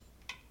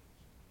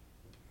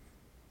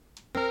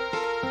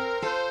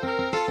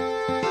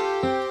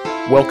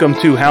Welcome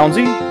to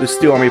Houndsy, the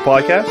Steel Army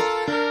podcast.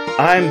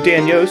 I'm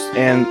Dan Yost,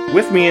 and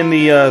with me in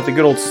the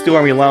good old Steel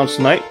Army lounge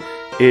tonight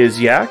is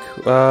Yak.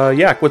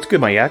 Yak, what's good,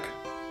 my Yak?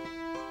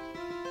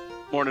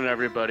 Morning,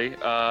 everybody.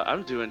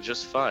 I'm doing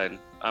just fine.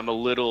 I'm a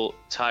little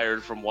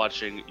tired from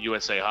watching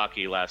USA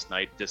Hockey last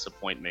night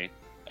disappoint me,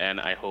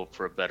 and I hope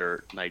for a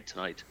better night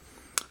tonight.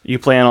 You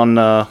plan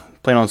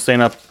on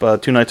staying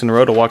up 2 nights in a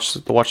row to watch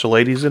the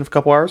ladies in a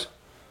couple hours?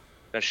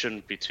 That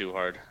shouldn't be too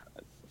hard.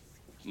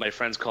 My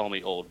friends call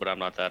me old, but I'm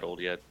not that old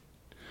yet.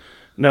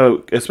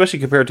 No, especially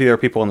compared to the other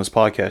people on this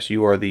podcast,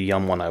 you are the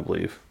young one, I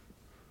believe.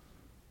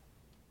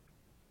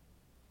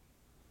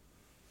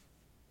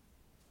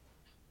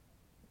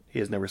 He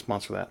has no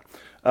response for that.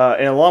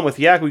 And along with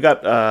Yak, we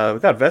got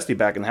Vesty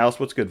back in the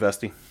house. What's good,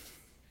 Vesty?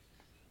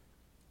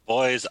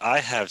 Boys, I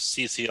have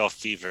CCL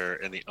fever,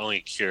 and the only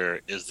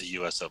cure is the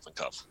U.S. Open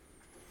Cup.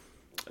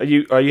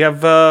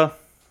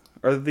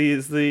 Are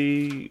these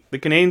the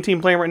Canadian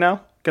team playing right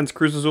now against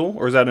Cruz Azul,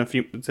 or is that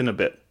it's in a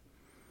bit?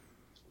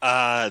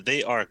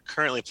 They are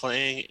currently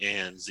playing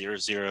in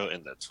 0-0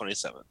 in the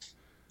 27th.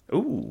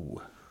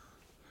 Ooh.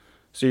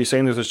 So you're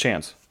saying there's a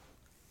chance?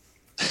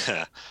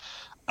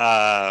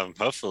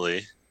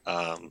 Hopefully.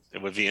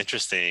 It would be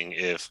interesting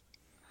if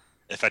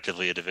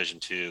effectively a Division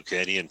II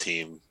Canadian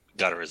team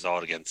got a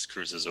result against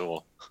Cruz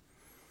Azul.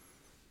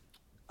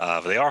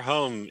 But they are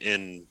home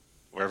in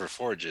wherever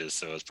Forge is,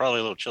 so it's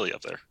probably a little chilly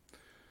up there.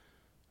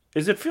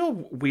 Does it feel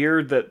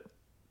weird that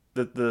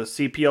the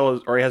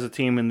CPL already has a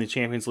team in the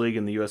Champions League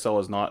and the USL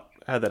has not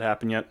had that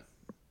happen yet?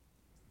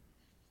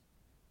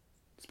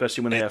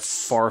 Especially when they have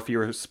far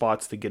fewer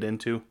spots to get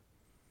into.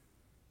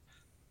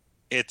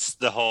 It's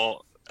the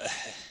whole...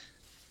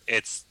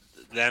 It's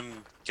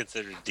them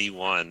considered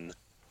D1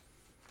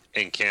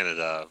 in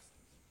Canada.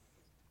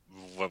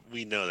 What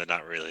we know, they're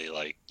not really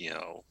like,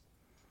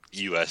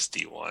 US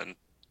D1,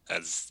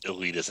 as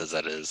elitist as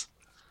that is.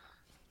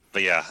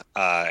 But yeah,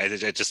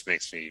 it just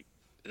makes me...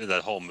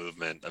 That whole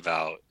movement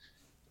about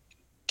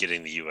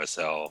getting the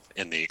USL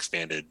in the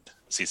expanded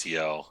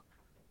CCL,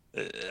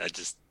 I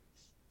just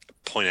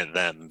point at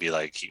them and be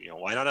like,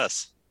 why not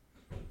us?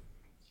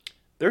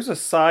 There's a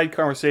side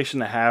conversation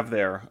to have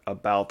there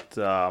about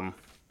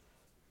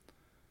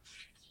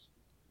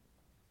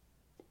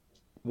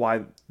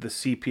why the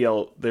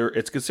CPL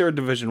it's considered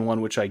Division I,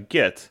 which I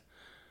get,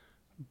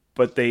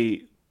 but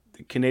the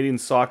Canadian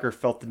soccer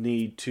felt the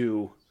need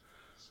to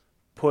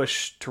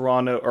push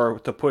Toronto or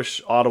to push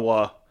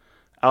Ottawa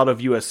out of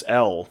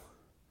USL,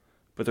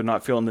 but they're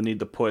not feeling the need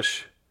to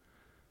push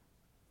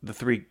the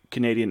 3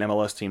 Canadian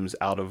MLS teams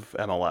out of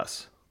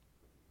MLS.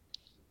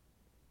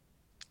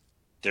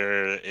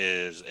 There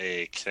is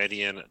a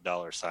Canadian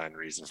 $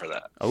 reason for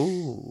that.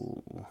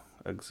 Oh,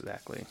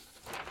 exactly.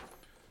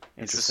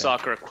 It's the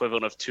soccer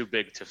equivalent of too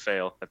big to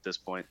fail at this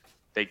point.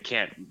 They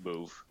can't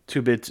move.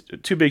 Too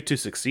big to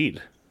succeed.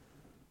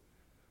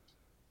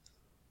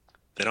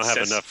 They don't have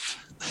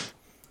enough.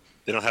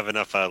 They don't have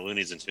enough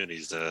loonies and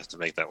toonies to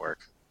make that work.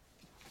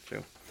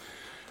 True.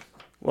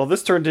 Well,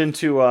 this turned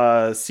into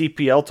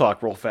CPL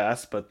talk real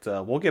fast, but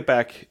we'll get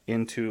back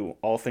into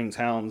all things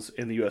Hounds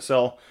in the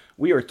USL.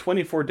 We are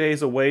 24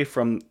 days away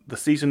from the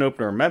season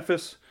opener in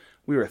Memphis.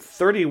 We are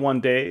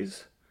 31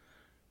 days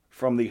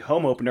from the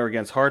home opener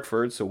against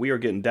Hartford, so we are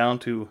getting down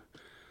to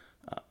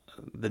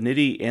the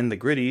nitty and the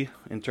gritty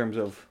in terms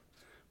of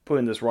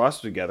putting this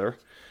roster together.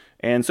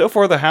 And so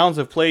far, the Hounds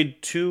have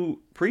played 2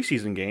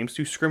 preseason games,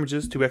 2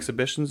 scrimmages, 2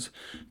 exhibitions,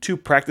 2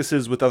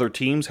 practices with other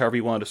teams, however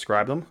you want to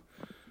describe them.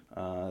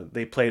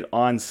 They played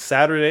on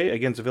Saturday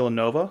against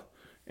Villanova,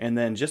 and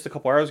then just a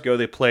couple hours ago,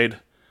 they played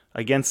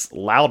against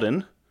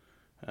Loudoun.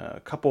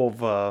 A couple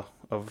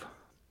of,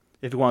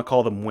 if you want to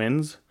call them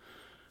wins,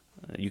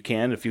 you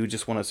can. If you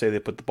just want to say they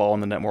put the ball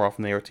in the net more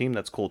often than their team,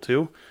 that's cool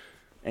too.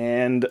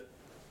 And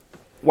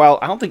while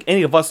I don't think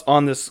any of us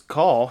on this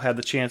call had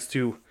the chance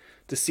to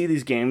see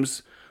these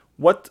games,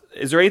 what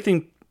is there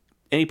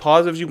any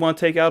positives you want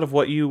to take out of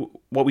what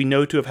we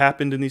know to have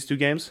happened in these 2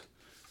 games?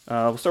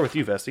 We'll start with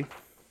you, Vesty.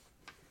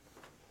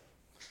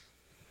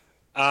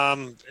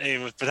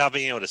 Without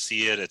being able to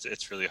see it,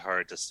 it's really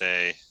hard to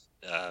say.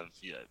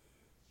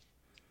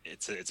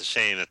 It's a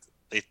shame that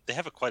they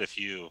have quite a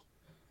few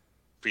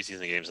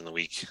preseason games in the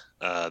week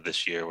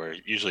this year, where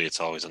usually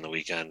it's always on the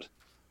weekend.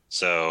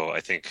 So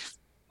I think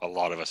a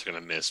lot of us are going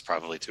to miss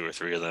probably 2 or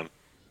 3 of them.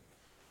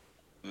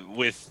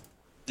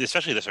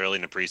 Especially this early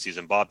in the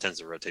preseason, Bob tends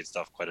to rotate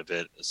stuff quite a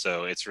bit,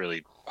 so it's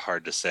really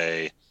hard to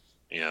say,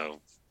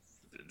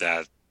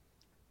 that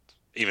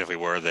even if we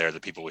were there, the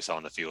people we saw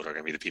on the field are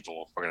going to be the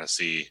people we're going to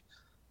see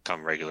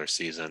come regular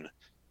season.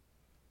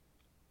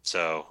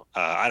 So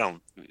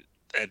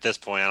at this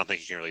point, I don't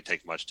think you can really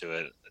take much to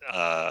it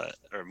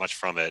or much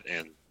from it,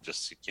 and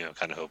just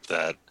kind of hope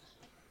that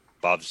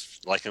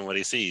Bob's liking what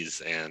he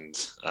sees, and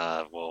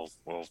we'll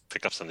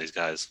pick up some of these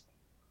guys.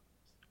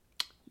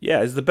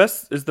 Yeah, is the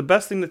best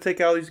thing to take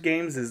out of these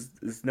games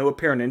is no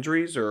apparent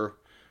injuries, or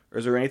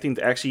is there anything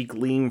to actually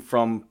glean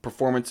from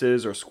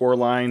performances or score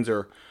lines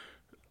or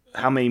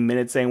how many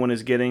minutes anyone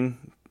is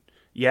getting?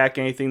 Yak,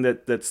 anything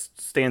that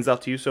stands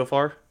out to you so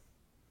far?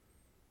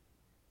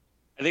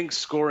 I think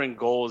scoring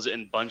goals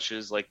in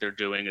bunches like they're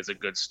doing is a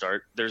good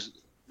start. There's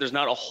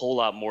not a whole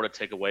lot more to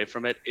take away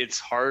from it. It's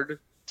hard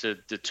to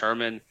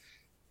determine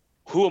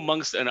who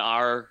amongst in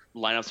our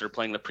lineups that are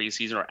playing the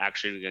preseason are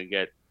actually going to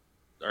get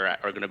or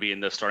are going to be in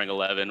the starting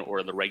 11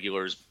 or the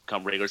regulars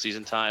come regular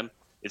season time.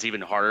 It's even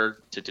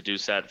harder to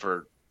deduce that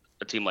for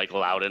a team like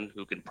Loudoun,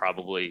 who can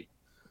probably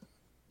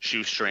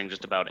shoestring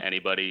just about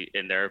anybody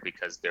in there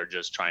because they're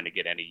just trying to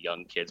get any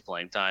young kids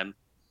playing time.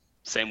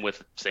 Same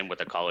with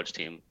a college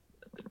team.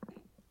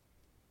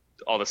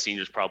 All the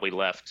seniors probably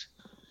left.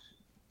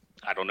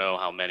 I don't know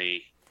how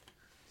many.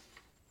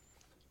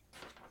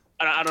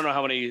 I don't know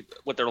how many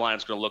what their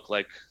lineup's going to look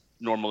like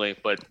normally,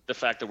 but the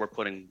fact that we're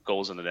putting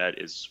goals in the net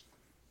is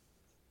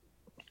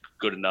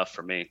good enough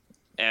for me,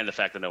 and the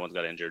fact that no one's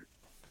got injured.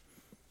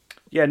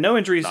 Yeah, no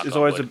injuries Knock is on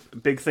always wood. a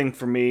big thing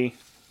for me.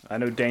 I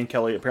know Dane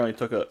Kelly apparently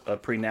took a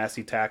pretty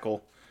nasty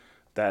tackle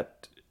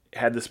that,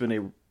 had this been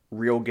a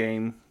real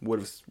game,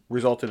 would have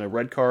resulted in a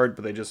red card,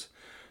 but they just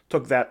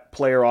took that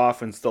player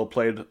off and still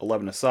played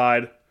 11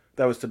 aside.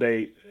 That was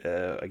today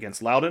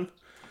against Loudoun.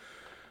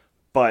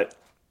 But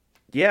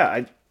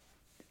yeah,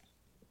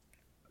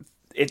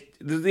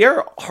 the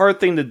other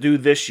hard thing to do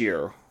this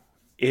year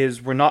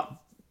is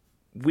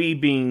we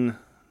being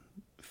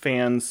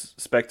fans,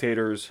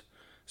 spectators,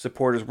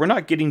 supporters, we're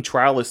not getting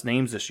trialist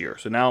names this year.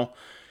 So now,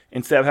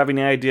 instead of having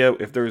any idea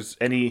if there's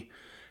any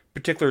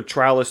particular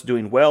trialist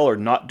doing well or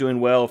not doing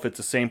well, if it's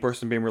the same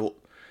person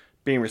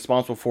being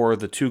responsible for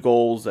the 2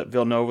 goals that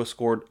Villanova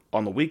scored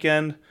on the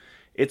weekend,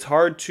 it's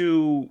hard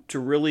to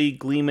really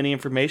glean any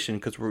information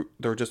because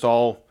they're just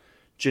all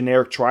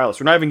generic trialists.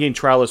 We're not even getting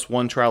trialist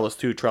 1, trialist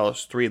 2,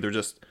 trialist 3. They're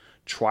just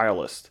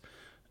trialists.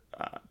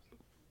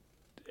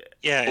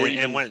 Yeah, Or and,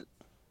 even- and when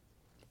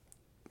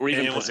Or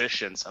even And-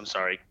 positions. I'm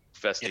sorry,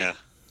 Festi. yeah,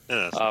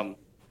 no, no,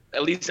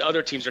 At least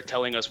other teams are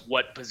telling us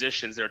what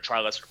positions their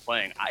trialists are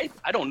playing.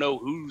 I don't know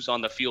who's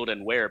on the field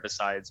and where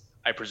besides,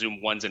 I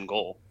presume, one's in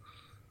goal.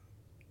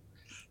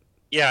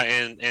 yeah,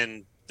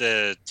 and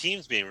the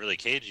teams being really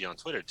cagey on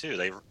Twitter too.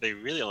 They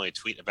really only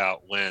tweet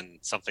about when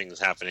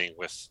something's happening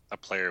with a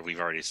player we've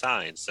already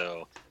signed.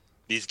 So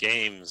these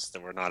games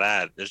that we're not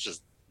at, there's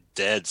just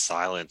dead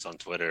silence on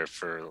Twitter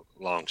for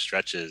long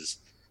stretches.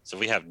 So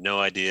we have no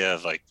idea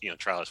of, like,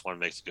 trialist 1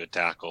 makes a good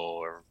tackle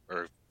or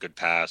good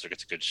pass or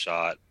gets a good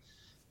shot.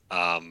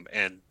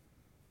 And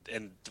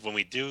when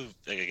we do,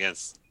 like,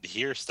 against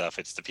hear stuff,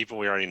 it's the people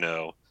we already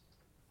know,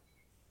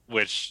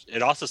 which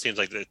it also seems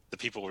like the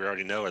people we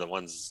already know are the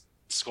ones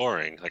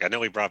scoring. Like, I know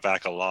we brought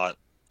back a lot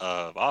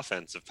of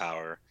offensive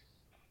power,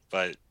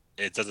 but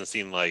it doesn't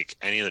seem like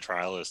any of the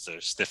trialists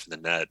are stiff in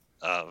the net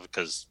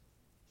because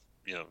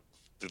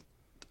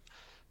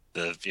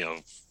the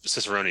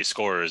Cicerone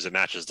scores, it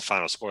matches the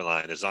final score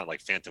line. It's not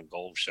like phantom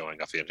goals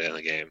showing up at the end of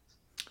the game.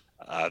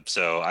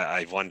 So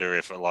I wonder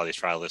if a lot of these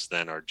trialists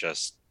then are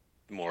just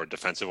more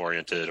defensive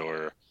oriented,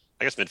 or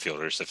I guess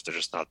midfielders if they're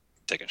just not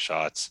taking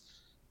shots.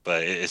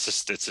 But it's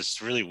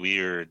just really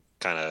weird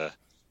kind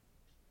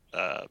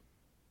of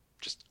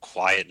just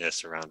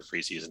quietness around the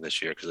preseason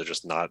this year because they're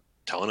just not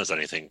telling us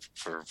anything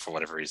for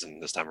whatever reason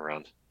this time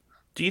around.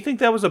 Do you think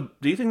that was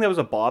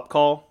a Bob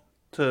call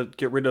to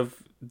get rid of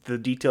the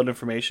detailed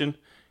information?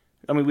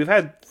 I mean, we've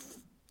had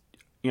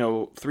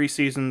 3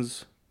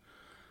 seasons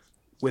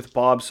with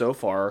Bob so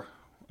far,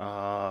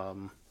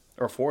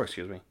 or 4,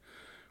 excuse me,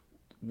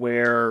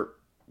 where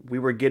we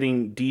were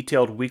getting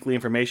detailed weekly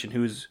information: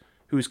 who's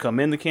come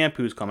in the camp,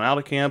 who's come out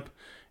of camp,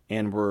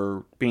 and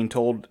we're being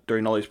told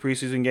during all these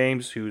preseason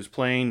games who's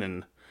playing,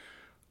 and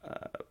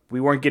we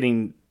weren't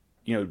getting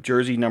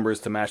jersey numbers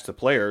to match the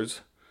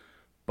players,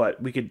 but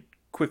we could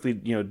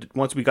quickly,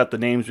 once we got the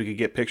names, we could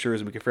get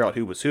pictures and we could figure out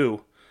who was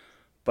who.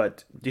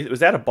 But was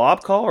that a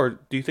Bob call, or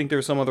do you think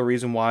there's some other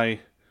reason why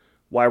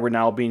we're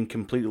now being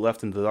completely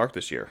left in the dark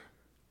this year?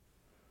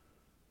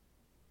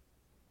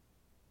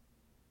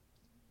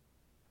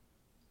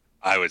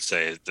 I would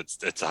say it's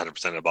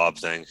 100% a Bob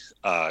thing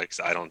because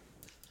I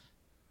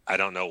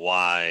don't know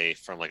why,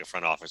 from like a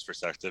front office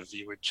perspective,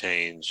 you would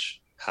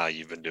change how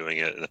you've been doing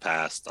it in the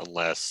past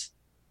unless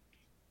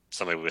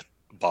somebody with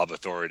Bob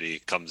authority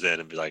comes in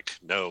and be like,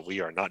 no,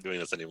 we are not doing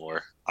this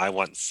anymore. I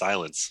want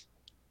silence.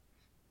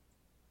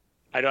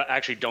 I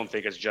don't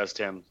think it's just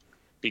him,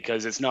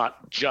 because it's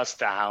not just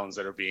the Hounds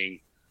that are being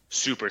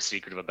super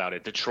secretive about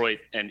it. Detroit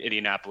and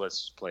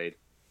Indianapolis played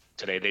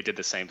today. They did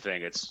the same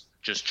thing. It's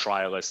just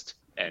trialists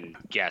and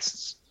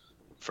guests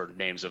for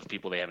names of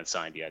people they haven't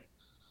signed yet.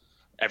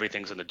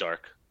 Everything's in the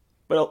dark.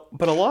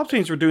 But a lot of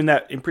teams were doing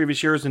that in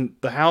previous years, and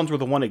the Hounds were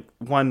the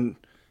one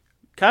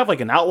kind of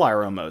like an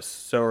outlier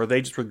almost. So are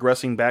they just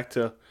regressing back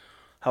to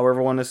how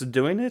everyone is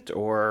doing it,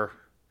 or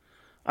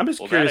I'm just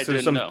curious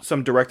if there's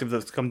some directive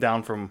that's come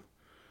down from,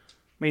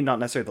 maybe not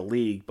necessarily the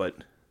league, but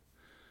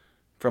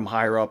from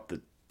higher up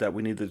that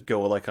we need to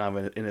go like kind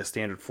of in a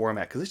standard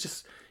format,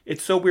 because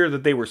it's so weird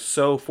that they were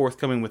so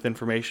forthcoming with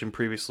information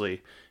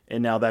previously,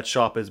 and now that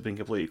shop has been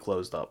completely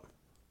closed up.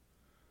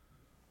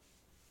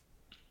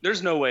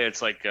 There's no way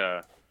it's like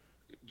a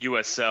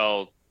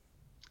USL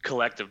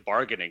collective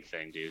bargaining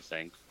thing, do you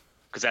think?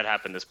 Because that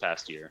happened this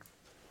past year.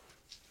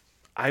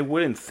 I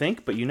wouldn't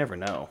think, but you never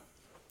know.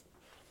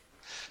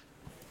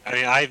 I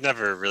mean, I've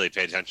never really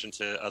paid attention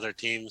to other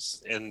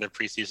teams in the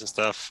preseason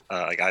stuff.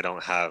 Like, I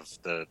don't have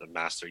the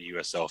master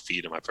USL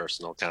feed in my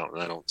personal account,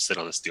 and I don't sit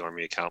on the Steel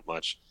Army account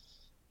much.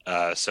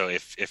 So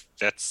if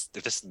this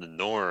is the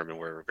norm and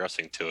we're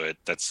regressing to it,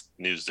 that's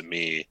news to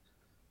me.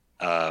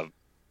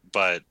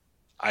 But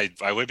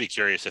I would be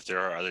curious if there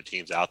are other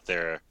teams out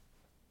there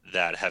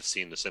that have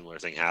seen the similar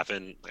thing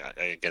happen.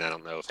 Again, I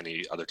don't know if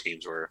any other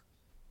teams were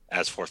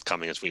as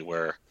forthcoming as we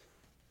were,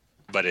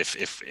 but if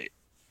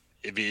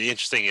it'd be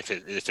interesting if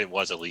it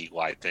was a league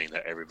wide thing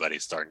that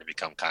everybody's starting to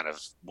become kind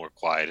of more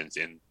quiet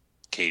and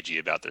cagey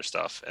about their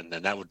stuff, and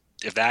then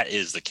if that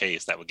is the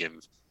case, that would give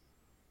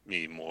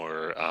me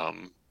more.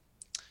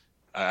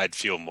 I'd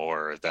feel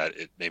more that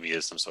it maybe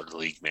is some sort of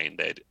league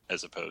mandate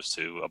as opposed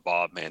to a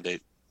Bob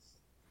mandate.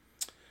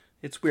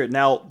 It's weird.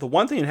 Now, the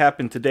one thing that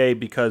happened today,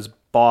 because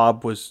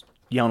Bob was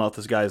yelling out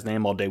this guy's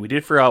name all day, we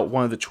did figure out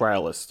one of the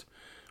trialists.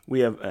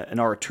 We have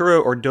an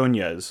Arturo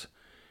Ordonez.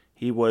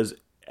 He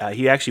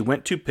actually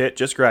went to Pitt,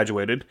 just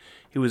graduated.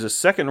 He was a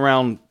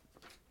second-round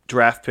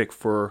draft pick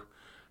for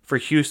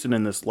Houston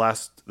in this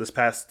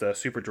past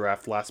Super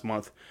Draft last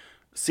month.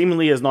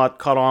 Seemingly has not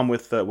caught on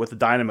with the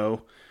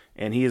Dynamo,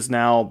 and he is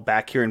now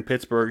back here in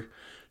Pittsburgh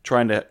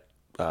trying to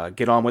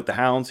get on with the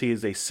Hounds. He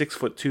is a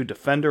 6'2"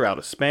 defender out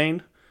of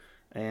Spain,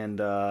 and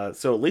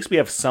so at least we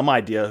have some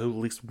idea who at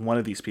least one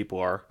of these people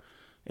are.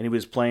 And he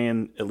was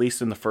playing at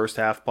least in the first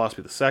half,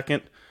 possibly the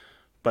second.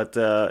 But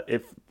they're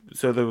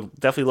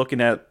definitely looking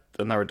at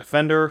another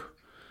defender.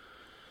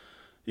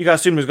 You gotta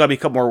assume there's gotta be a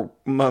couple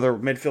more other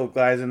midfield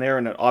guys in there,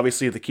 and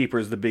obviously the keeper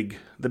is the big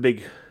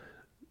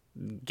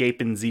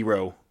gaping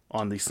zero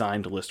on the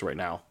signed list right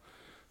now.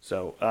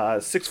 So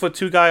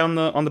 6'2" guy on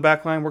the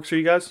back line works for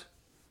you guys?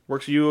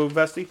 Works for you,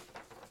 Vesti?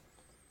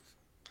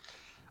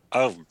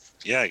 Oh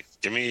yeah,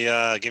 give me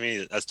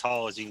as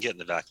tall as you can get in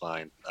the back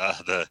line.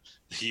 The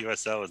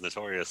USL is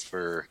notorious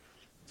for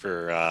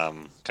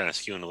kind of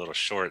skewing a little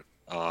short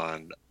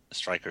on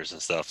strikers and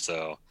stuff.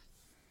 So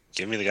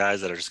give me the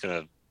guys that are just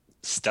gonna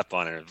step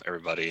on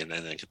everybody and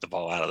then get the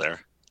ball out of there.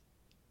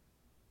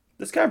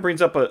 This guy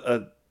brings up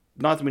a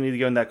not that we need to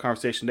go in that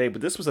conversation today,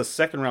 but this was a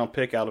second round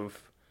pick out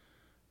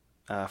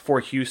of for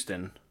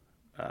Houston,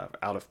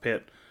 out of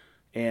Pitt,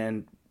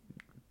 and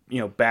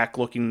back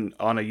looking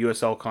on a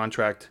USL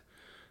contract,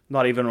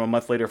 not even a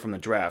month later from the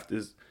draft.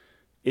 Is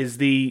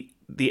the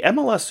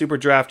MLS Super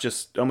Draft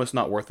just almost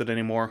not worth it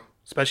anymore,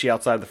 especially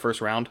outside the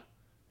first round?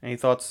 Any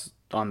thoughts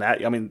on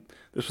that? I mean,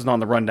 this was not on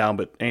the rundown,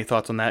 but any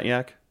thoughts on that,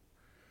 Yak?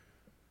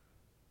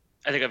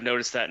 I think I've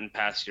noticed that in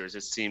past years.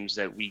 It seems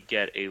that we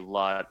get a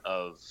lot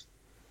of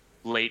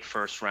late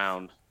first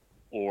round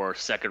or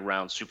second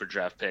round Super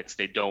Draft picks.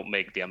 They don't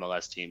make the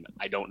MLS team.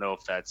 I don't know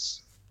if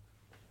that's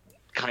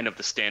kind of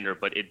the standard,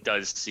 but it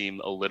does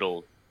seem a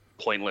little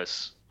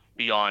pointless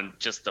beyond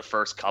just the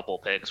first couple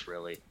picks,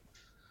 really.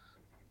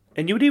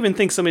 And you would even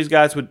think some of these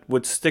guys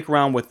would stick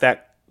around with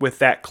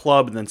that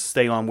club and then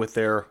stay on with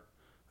their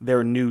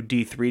new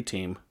D3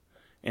 team,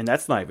 and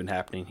that's not even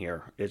happening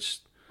here.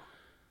 It's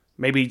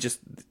maybe just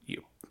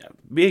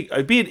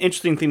it'd be an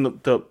interesting thing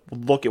to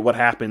look at what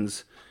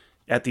happens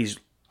at these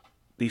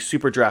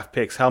Super Draft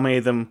picks. How many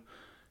of them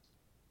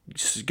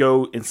just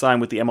go and sign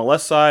with the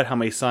MLS side? How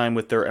many sign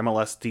with their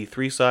MLS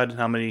D3 side? And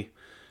how many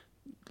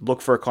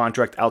look for a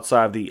contract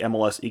outside of the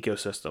MLS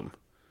ecosystem?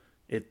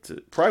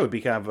 It probably would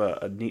be kind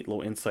of a neat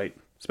little insight,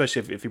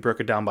 especially if you broke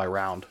it down by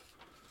round.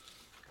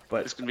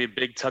 But it's going to be a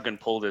big tug and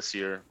pull this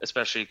year,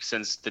 especially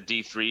since the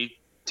D3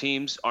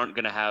 teams aren't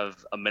going to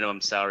have a minimum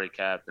salary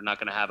cap. They're not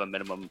going to have a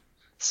minimum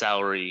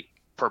salary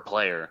per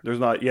player. There's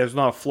not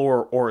a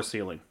floor or a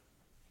ceiling.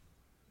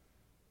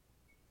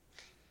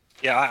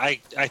 Yeah,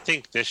 I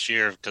think this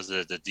year, because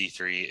the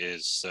D3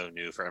 is so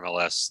new for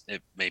MLS,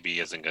 it maybe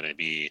isn't going to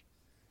be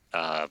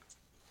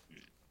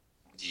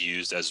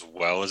used as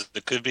well as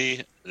it could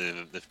be.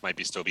 There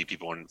might still be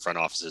people in front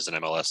offices in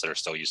MLS that are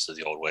still used to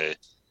the old way.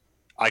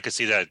 I could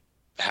see that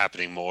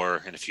happening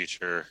more in the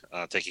future,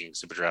 taking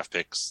Super Draft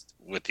picks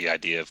with the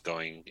idea of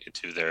going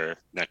into their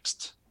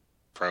next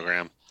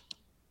program.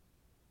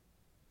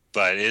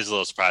 But it is a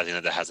little surprising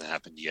that hasn't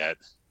happened yet.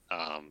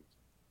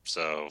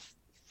 So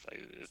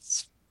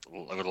it's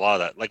with a lot of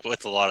that, like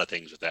with a lot of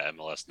things with that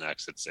MLS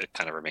Next, it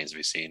kind of remains to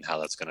be seen how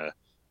that's going to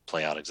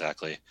play out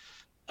exactly.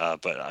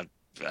 But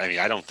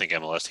I don't think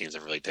MLS teams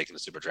have really taken the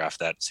Super Draft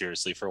that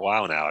seriously for a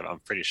while now. I'm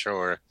pretty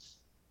sure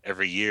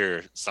every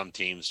year some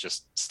teams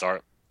just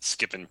start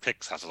skipping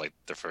picks after like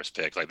their first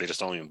pick. Like they just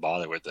don't even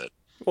bother with it.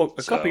 Well,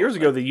 a couple years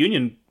ago, the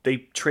Union they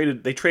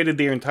traded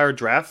their entire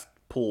draft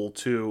pool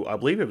to, I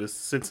believe it was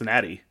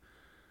Cincinnati,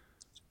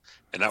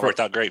 and that worked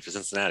out great for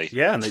Cincinnati.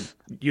 Yeah, and the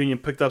Union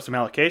picked up some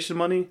allocation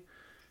money,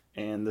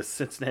 and the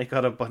Cincinnati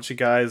got a bunch of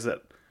guys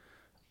that,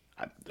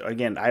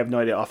 again, I have no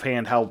idea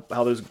offhand how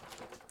those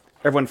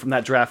everyone from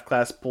that draft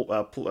class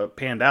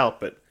panned out,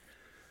 but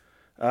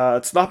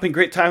it's not been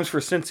great times for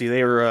Cincy.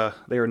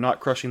 They are not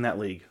crushing that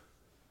league.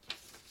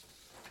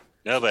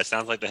 No, but it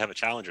sounds like they have a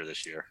challenger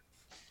this year.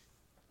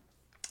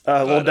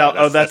 But,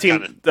 that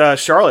team,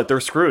 Charlotte, they're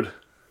screwed.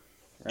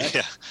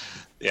 Right?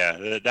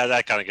 Yeah.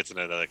 That kind of gets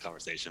into another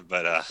conversation.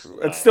 But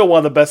it's still one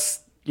of the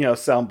best,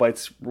 sound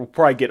bites we'll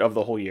probably get of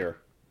the whole year.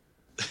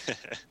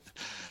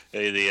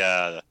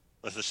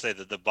 Let's just say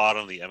that the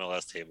bottom of the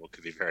MLS table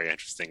could be very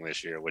interesting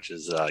this year, which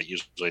is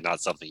usually not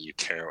something you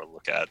care or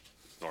look at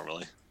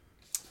normally.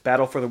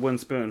 Battle for the wooden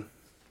spoon.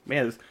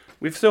 Man,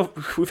 we've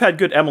had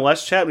good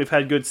MLS chat. We've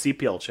had good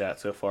CPL chat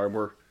so far.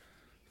 We're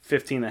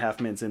 15 and a half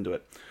minutes into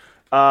it.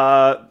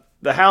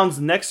 The Hounds'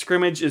 next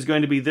scrimmage is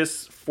going to be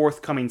this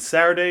forthcoming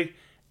Saturday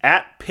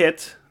at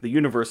Pitt, the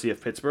University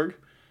of Pittsburgh,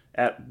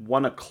 at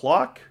 1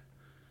 o'clock.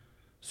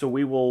 So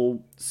we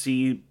will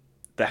see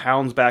the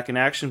Hounds back in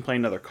action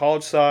playing another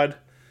college side.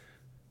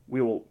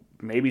 We will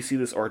maybe see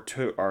this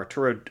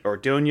Arturo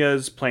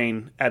Ordonez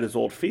playing at his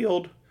old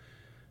field.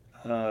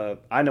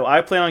 I know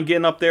I plan on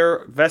getting up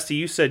there. Vesti,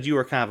 you said you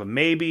were kind of a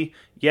maybe.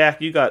 Yeah,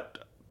 you got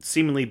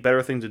seemingly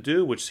better things to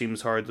do, which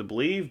seems hard to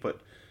believe,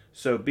 but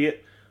so be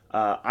it.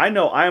 I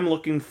know I'm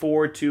looking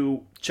forward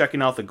to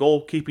checking out the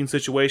goalkeeping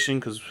situation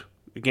because,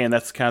 again,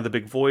 that's kind of the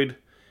big void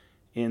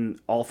in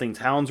all things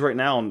Hounds right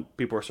now, and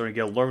people are starting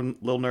to get a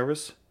little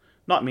nervous.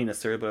 Not me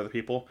necessarily, but other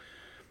people.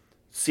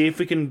 See if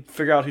we can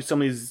figure out who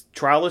some of these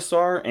trialists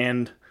are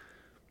and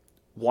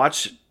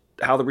watch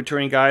how the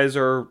returning guys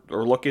are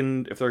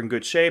looking, if they're in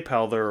good shape,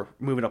 how they're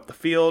moving up the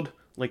field,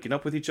 linking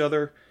up with each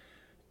other.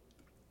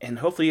 And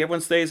hopefully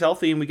everyone stays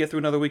healthy and we get through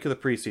another week of the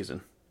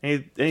preseason.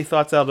 Any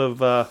thoughts out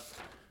of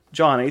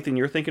John? Anything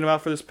you're thinking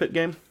about for this Pitt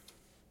game?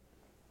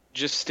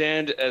 Just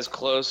stand as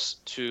close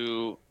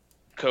to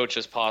coach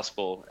as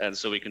possible, and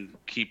so we can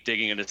keep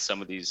digging into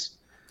some of these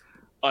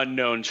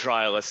unknown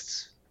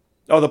trialists.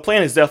 Oh, the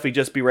plan is definitely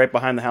just be right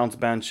behind the Hounds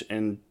bench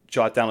and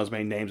jot down as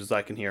many names as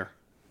I can hear.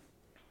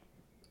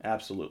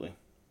 Absolutely.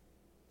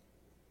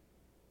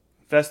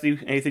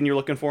 Vesti, anything you're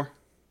looking for?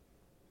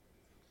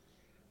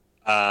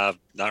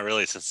 Not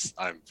really, since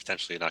I'm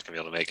potentially not going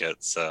to be able to make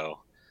it. So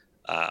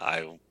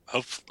I'm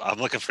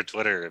looking for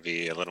Twitter to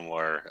be a little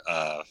more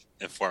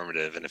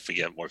informative, and if we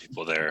get more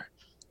people there,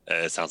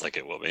 it sounds like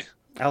it will be.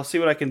 I'll see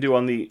what I can do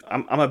on the.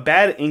 I'm a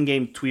bad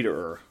in-game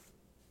tweeter.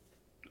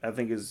 I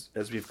think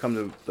as we've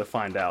come to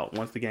find out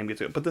once the game gets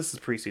to it. But this is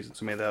preseason,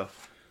 so maybe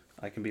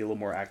I can be a little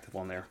more active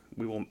on there.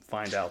 We will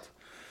find out.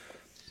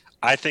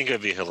 I think it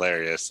would be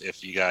hilarious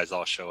if you guys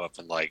all show up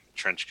in like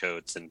trench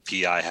coats and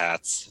PI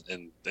hats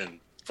and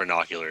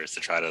binoculars to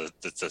try to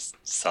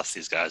suss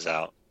these guys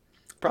out.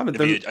 Probably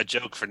it'd be a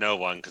joke for no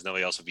one because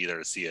nobody else would be there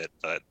to see it.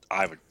 But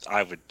I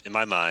would, in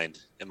my mind,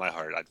 in my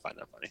heart, I'd find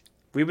that funny.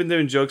 We've been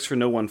doing jokes for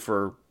no one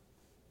for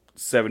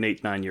 7,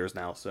 8, 9 years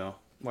now, so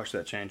watch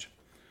that change.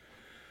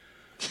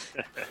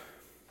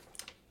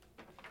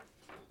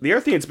 The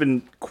other thing that's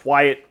been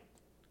quiet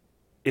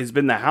has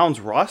been the Hounds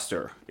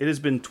roster. It has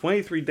been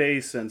 23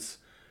 days since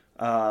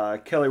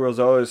Kelly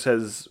Rosales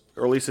has,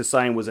 or at least his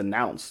signing was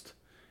announced.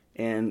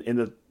 And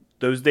in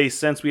those days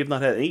since, we have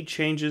not had any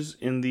changes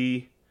in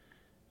the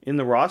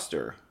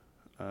roster.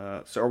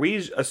 So are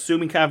we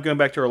assuming, kind of going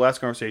back to our last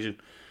conversation,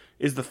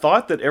 is the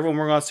thought that everyone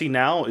we're going to see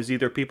now is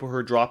either people who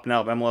are dropping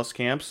out of MLS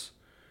camps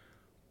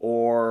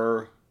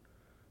or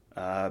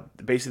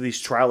basically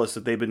these trialists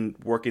that they've been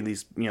working,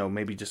 these,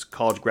 maybe just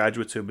college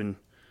graduates who have been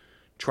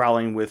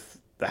trialing with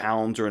the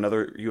Hounds or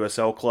another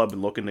USL club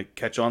and looking to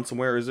catch on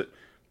somewhere? Is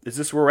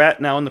this where we're at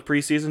now in the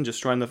preseason,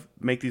 just trying to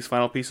make these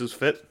final pieces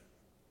fit?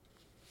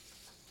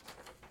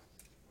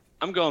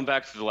 I'm going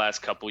back to the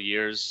last couple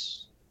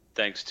years,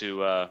 thanks to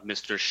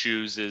Mr.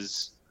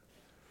 Shoes'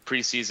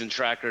 preseason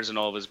trackers and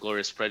all of his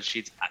glorious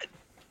spreadsheets.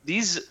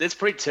 It's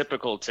pretty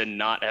typical to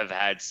not have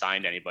had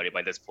signed anybody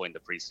by this point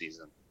in the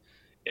preseason.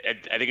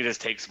 I think it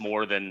just takes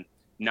more than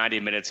 90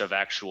 minutes of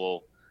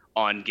actual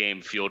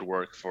on-game field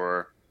work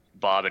for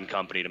Bob and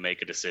company to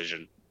make a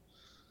decision.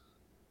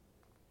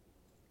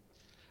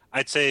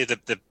 I'd say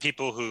that the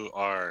people who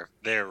are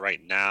there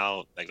right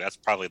now, like that's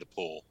probably the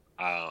pool.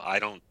 I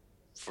don't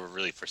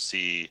really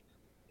foresee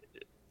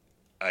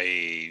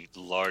a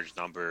large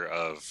number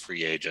of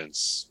free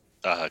agents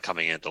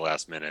coming in at the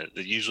last minute.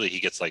 Usually he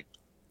gets like,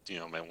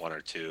 one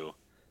or two.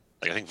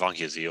 Like I think Von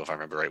Giazio, if I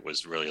remember right,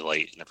 was really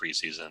late in the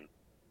preseason,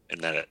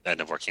 and then it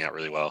ended up working out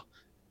really well.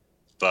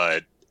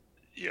 But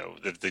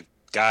the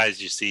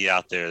guys you see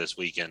out there this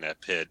weekend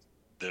at Pitt,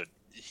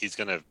 he's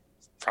going to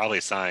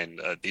probably sign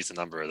a decent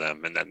number of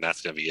them, and then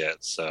that's going to be it.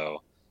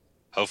 So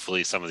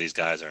hopefully some of these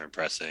guys are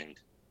impressing,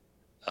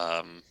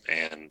 and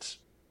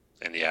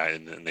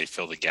they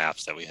fill the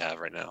gaps that we have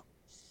right now.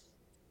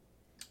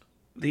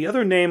 The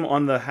other name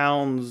on the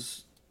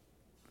Hounds,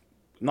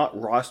 not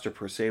roster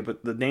per se,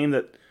 but the name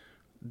that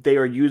they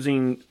are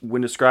using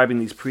when describing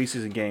these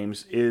preseason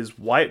games is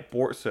Wyatt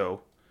Borso,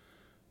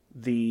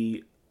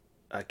 the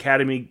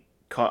academy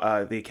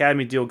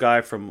deal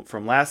guy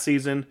from last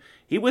season.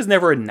 He was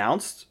never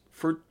announced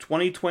for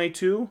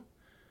 2022.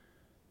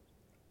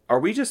 Are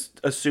we just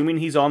assuming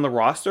he's on the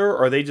roster,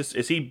 or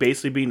is he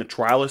basically being a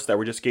trialist that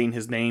we're just getting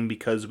his name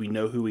because we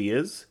know who he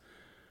is?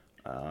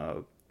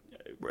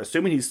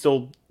 Assuming he's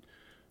still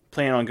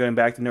planning on going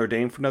back to Notre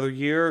Dame for another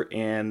year?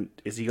 And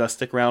is he going to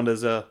stick around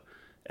as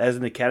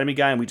an academy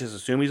guy, and we just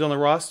assume he's on the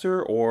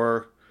roster?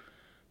 Or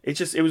it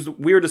was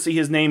weird to see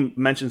his name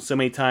mentioned so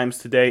many times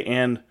today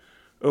and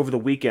over the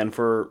weekend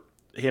for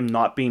him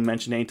not being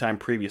mentioned anytime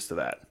previous to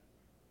that.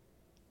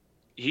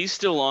 He's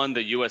still on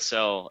the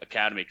USL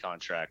Academy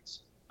contract.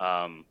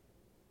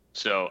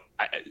 So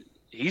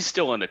he's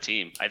still on the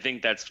team. I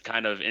think that's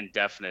kind of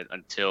indefinite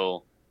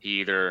until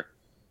he either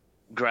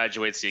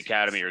graduates the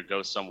academy or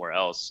goes somewhere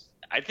else.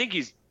 I think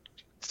he's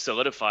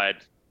solidified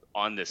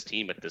on this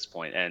team at this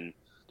point. And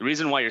the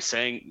reason why you're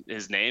saying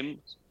his name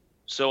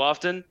so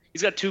often,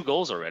 he's got 2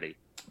 goals already.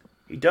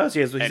 He does.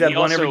 He's had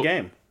one every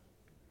game.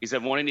 He's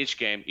had one in each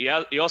game. He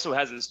also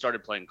hasn't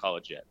started playing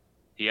college yet.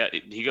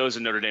 He goes to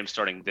Notre Dame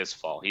starting this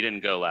fall. He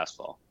didn't go last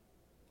fall.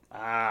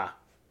 Ah.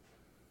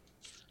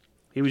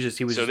 He was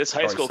So this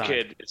high school signed.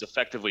 kid is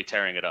effectively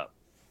tearing it up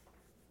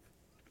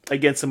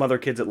Against some other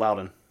kids at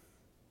Loudon.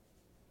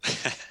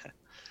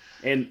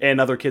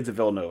 and other kids at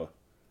Villanova.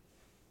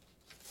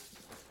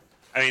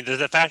 I mean,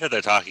 the fact that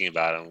they're talking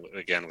about him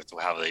again with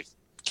how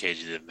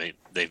cagey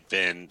they've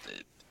been,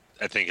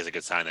 I think is a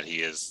good sign that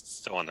he is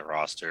still on the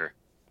roster.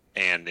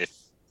 And if,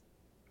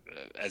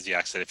 as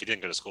Yak said, if he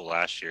didn't go to school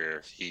last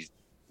year, he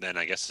then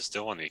I guess is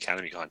still on the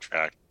academy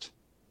contract.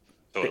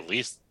 So at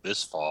least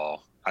this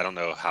fall, I don't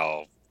know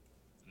how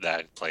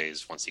that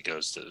plays once he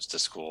goes to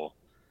school.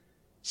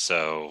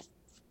 So,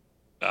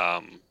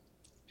 that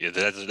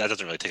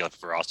doesn't really take up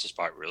a roster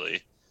spot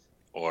really,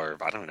 or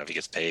I don't even know if he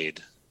gets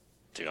paid.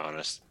 To be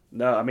honest.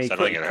 No, I mean, So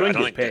he couldn't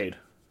get paid.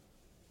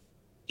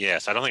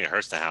 Yes, I don't think it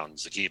hurts the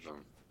Hounds to keep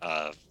him.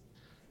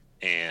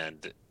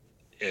 And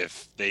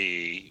if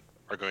they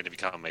are going to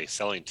become a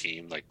selling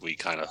team, like we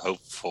kind of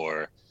hope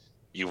for,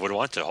 you would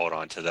want to hold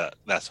on to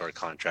that sort of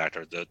contract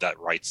or that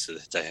rights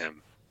to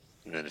him.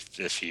 And then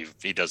if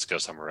he does go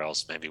somewhere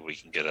else, maybe we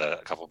can get a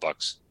couple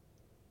bucks.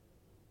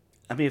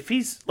 I mean,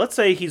 let's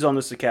say he's on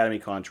this academy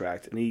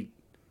contract, and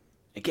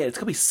it's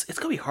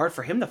gonna be hard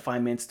for him to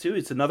find minutes too.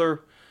 It's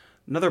another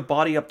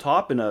body up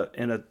top in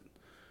a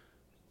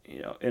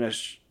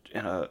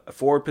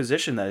forward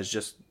position that is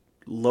just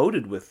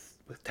loaded with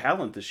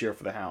talent this year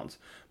for the Hounds.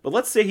 But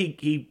let's say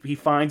he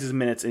finds his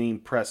minutes and he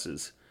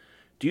impresses.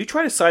 Do you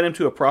try to sign him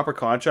to a proper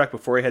contract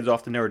before he heads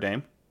off to Notre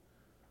Dame?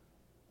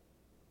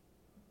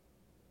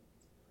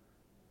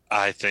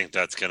 I think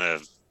that's gonna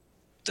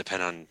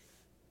depend on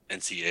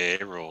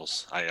NCAA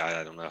rules.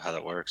 I don't know how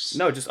that works.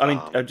 No,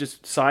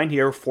 just sign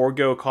here,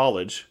 forego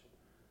college.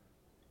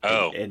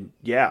 Oh, and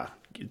yeah,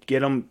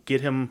 get him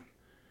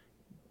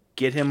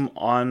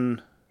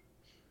on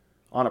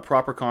a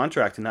proper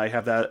contract, and now you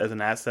have that as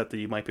an asset that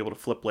you might be able to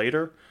flip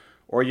later,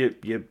 or you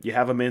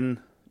have him in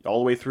all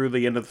the way through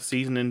the end of the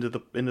season into the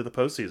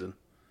postseason.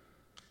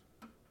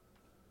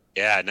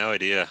 yeah, no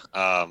idea.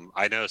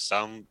 I know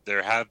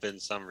there have been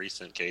some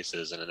recent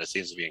cases, and it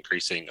seems to be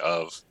increasing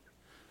of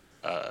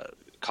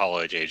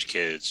college age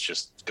kids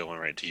just going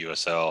right to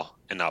USL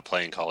and not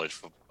playing college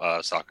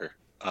soccer.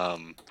 Yeah,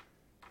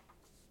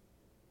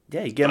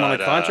 you get him on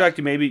a contract,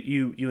 and maybe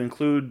you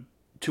include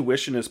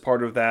tuition as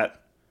part of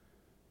that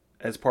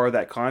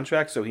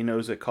contract, so he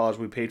knows that college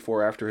will be paid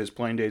for after his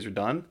playing days are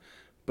done.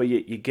 But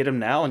you get him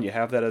now, and you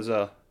have that as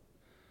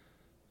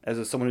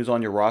someone who's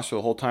on your roster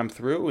the whole time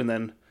through, and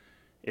then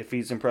if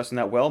he's impressing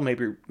that well,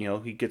 maybe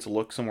he gets a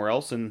look somewhere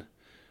else, and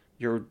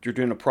you're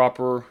doing a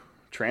proper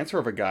transfer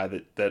of a guy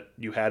that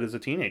you had as a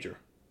teenager.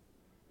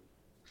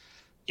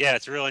 Yeah,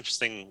 it's a real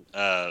interesting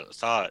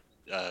thought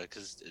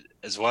because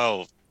as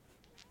well,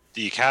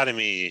 the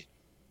academy.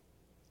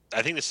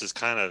 I think this is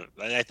kind of.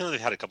 I know they've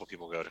had a couple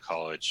people go to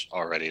college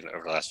already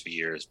over the last few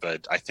years,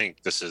 but I think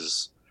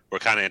we're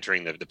kind of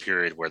entering the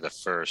period where the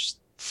first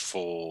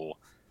full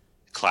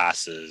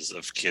classes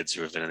of kids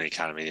who have been in the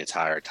academy the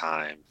entire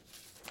time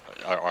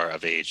are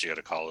of age to go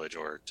to college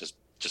or just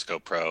go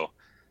pro.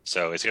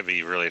 So it's going to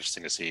be really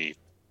interesting to see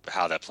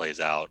how that plays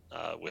out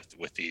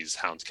with these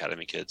Hounds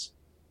Academy kids.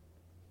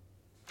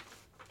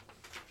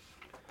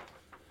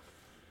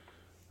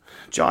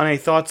 John, any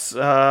thoughts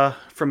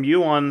from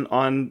you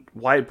on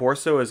Wyatt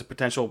Borso as a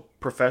potential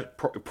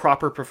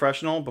proper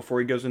professional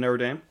before he goes to Notre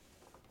Dame?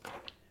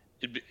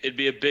 It'd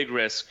be a big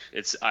risk.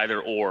 It's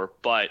either or.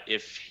 But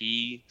if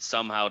he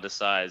somehow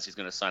decides he's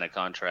going to sign a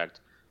contract,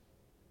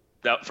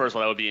 first of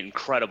all, that would be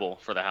incredible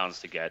for the Hounds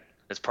to get.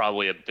 It's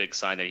probably a big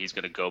sign that he's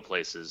going to go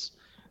places.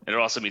 And it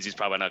also means he's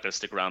probably not going to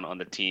stick around on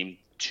the team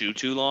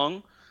too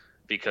long,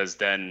 because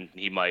then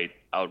he might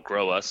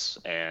outgrow us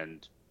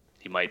and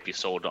he might be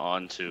sold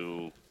on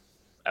to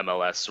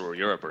MLS or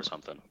Europe or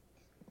something.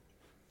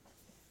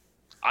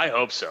 I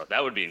hope so.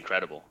 That would be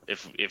incredible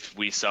if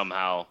we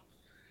somehow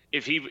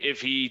if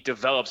he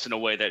develops in a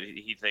way that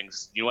he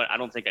thinks, you know what, I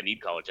don't think I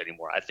need college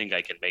anymore. I think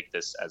I can make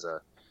this as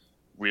a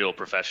real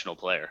professional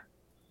player.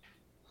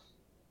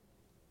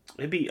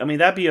 That'd be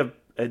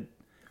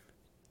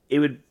it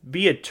would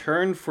be a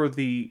turn for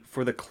the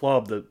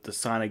club to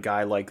sign a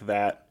guy like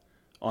that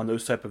on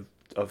those type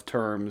of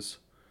terms.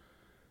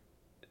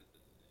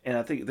 And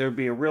I think there'd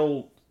be a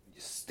real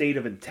state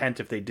of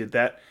intent if they did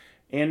that.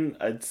 And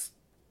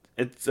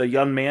it's a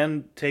young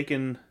man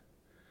taking,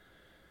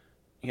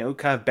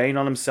 kind of banging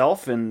on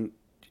himself and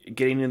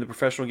getting into the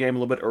professional game a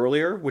little bit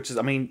earlier, which is,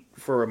 I mean,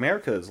 for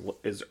America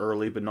is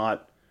early, but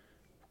not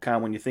kind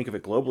of when you think of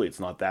it globally, it's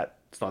not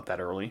that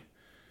early.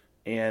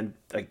 And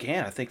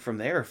again, I think from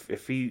there,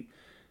 if he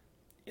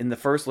in the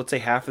first, let's say,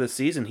 half of the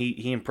season,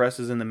 he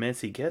impresses in the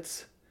minutes he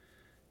gets,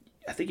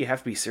 I think you have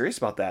to be serious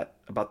about that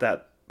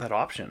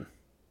option,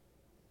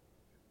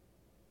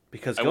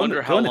 because I going wonder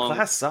to, how going to long.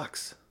 class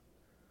sucks.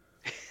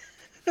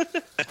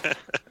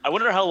 I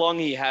wonder how long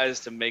he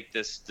has to make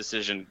this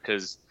decision,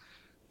 because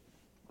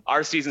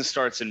our season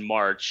starts in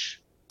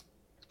March,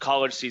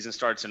 college season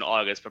starts in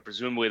August, but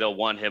presumably they'll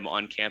want him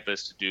on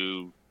campus to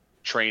do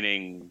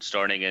training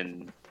starting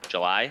in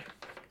July,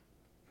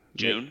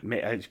 June.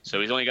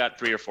 So he's only got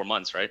 3 or 4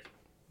 months, right?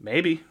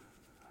 Maybe,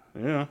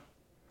 yeah.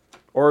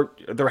 Or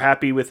they're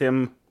happy with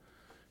him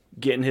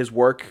getting his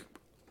work,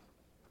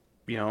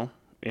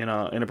 in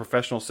a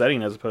professional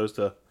setting as opposed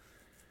to,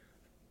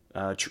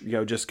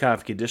 just kind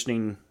of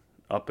conditioning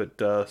up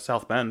at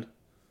South Bend.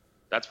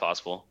 That's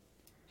possible.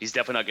 He's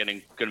definitely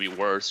not going to be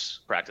worse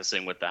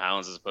practicing with the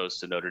Hounds as opposed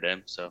to Notre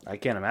Dame. So I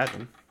can't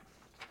imagine.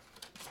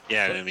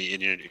 Yeah, I mean,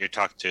 and you're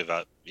talking to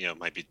about there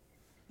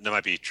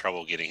might be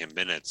trouble getting him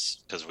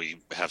minutes because we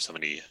have so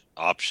many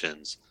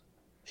options.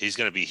 He's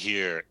going to be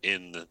here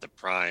in the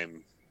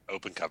prime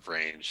Open Cup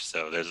range,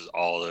 so there's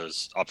all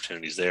those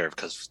opportunities there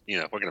because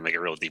we're going to make a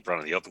real deep run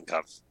in the Open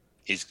Cup.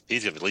 He's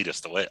going to lead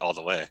us all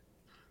the way.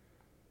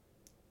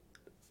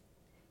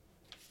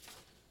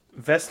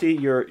 Vesti,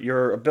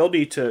 your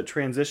ability to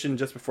transition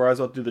just before I was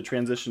about to do the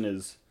transition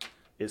is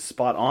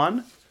spot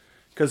on.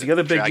 Because the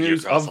other big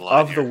news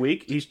of the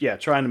week, he's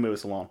trying to move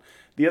us along.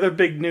 The other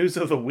big news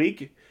of the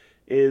week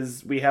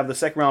is we have the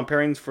second round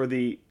pairings for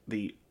the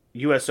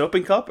U.S.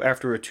 Open Cup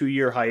after a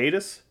 2-year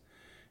hiatus,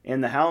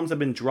 and the Hounds have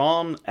been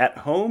drawn at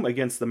home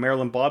against the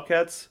Maryland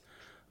Bobcats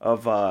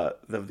of the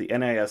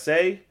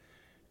NASA,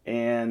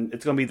 and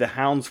it's going to be the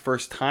Hounds'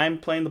 first time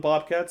playing the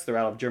Bobcats. They're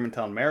out of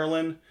Germantown,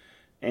 Maryland,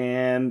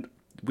 and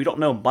we don't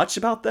know much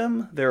about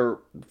them. They're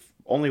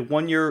only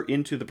 1 year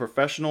into the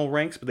professional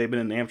ranks, but they've been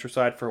in the amateur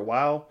side for a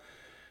while.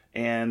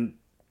 And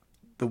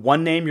the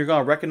one name you're going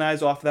to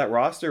recognize off of that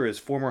roster is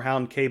former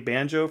Hound Kay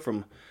Banjo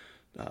from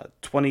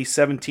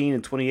 2017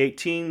 and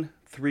 2018.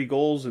 3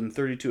 goals and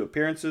 32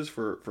 appearances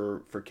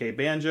for Kay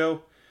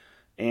Banjo.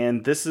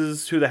 And this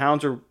is who the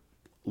Hounds are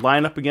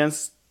lined up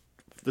against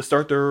to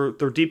start their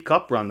Deep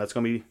Cup run. That's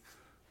going to be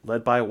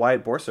led by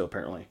Wyatt Borso,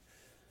 apparently.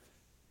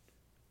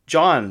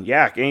 John,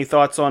 Yak, any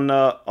thoughts on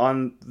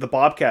the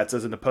Bobcats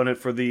as an opponent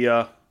for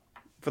the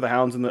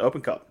Hounds in the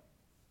Open Cup?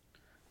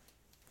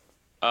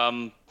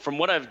 From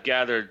what I've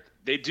gathered,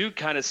 they do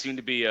kind of seem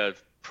to be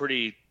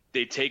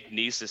they take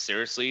NISA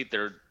seriously.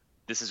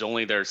 This is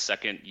only their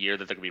second year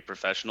that they're going to be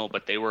professional,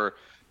 but they were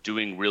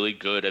doing really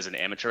good as an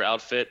amateur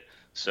outfit.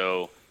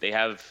 So they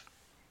have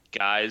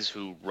guys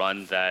who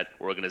run that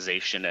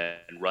organization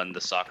and run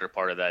the soccer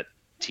part of that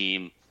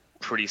team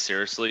pretty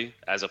seriously,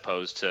 as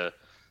opposed to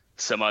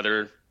some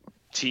other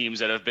teams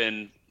that have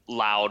been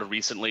loud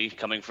recently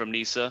coming from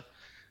NISA.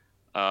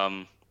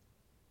 Kay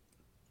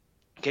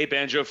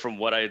Banjo, from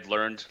what I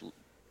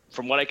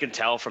can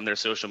tell from their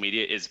social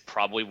media, is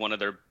probably one of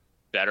their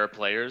better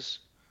players,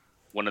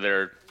 one of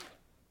their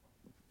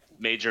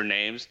major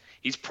names.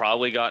 He's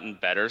probably gotten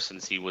better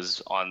since he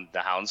was on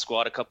the Hound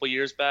squad a couple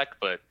years back,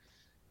 but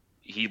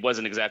he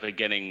wasn't exactly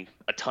getting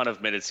a ton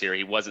of minutes here.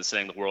 He wasn't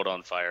setting the world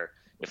on fire.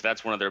 If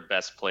that's one of their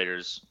best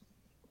players,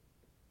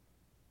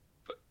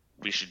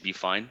 we should be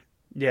fine.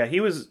 Yeah,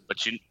 he was. But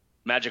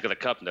magic of the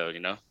cup, though,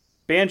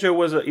 Banjo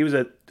was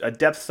a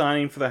depth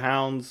signing for the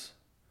Hounds.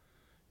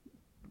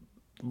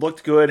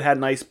 Looked good, had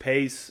nice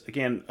pace.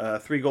 Again,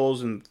 3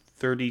 goals and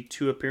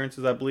 32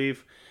 appearances, I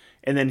believe.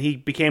 And then he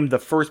became the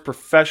first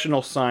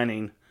professional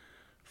signing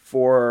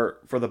for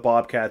the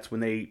Bobcats when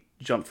they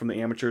jumped from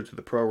the amateur to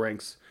the pro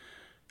ranks.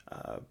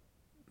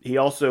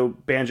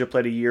 Banjo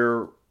played a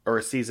year or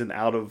a season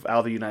out of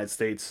the United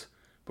States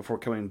before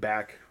coming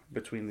back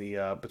between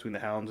the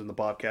Hounds and the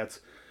Bobcats.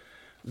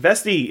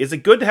 Vesti, is it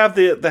good to have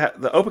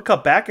the Open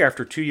Cup back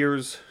after 2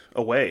 years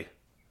away?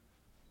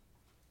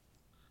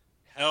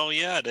 Hell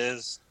yeah, it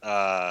is.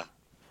 The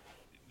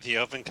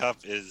Open Cup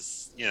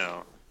is,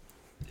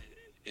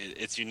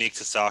 it's unique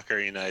to soccer in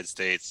the United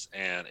States,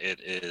 and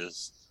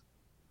it's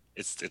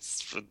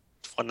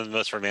one of the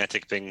most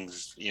romantic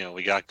things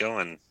we got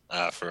going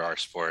for our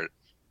sport.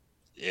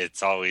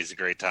 It's always a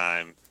great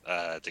time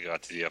to go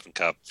out to the Open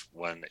Cup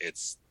when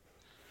it's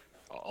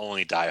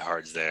only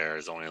diehards there.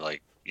 There's only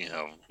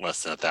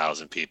less than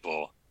 1,000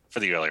 people for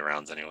the early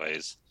rounds,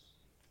 anyways,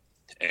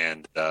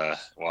 and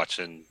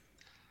watching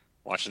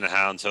the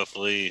Hounds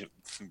hopefully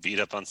beat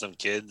up on some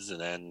kids and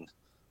then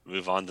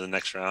move on to the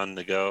next round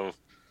to go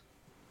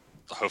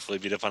hopefully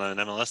beat up on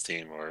an MLS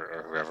team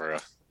or whoever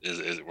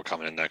we're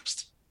coming in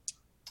next.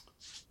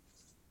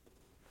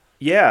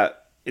 Yeah,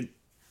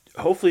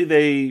 hopefully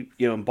they,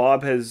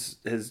 Bob has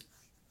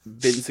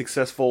been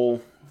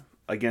successful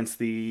against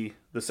the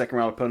second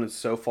round opponents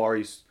so far.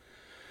 He's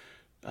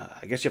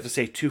I guess you have to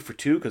say 2 for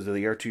 2 because the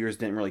other 2 years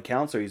didn't really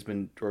count, so he's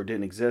been or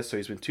didn't exist. So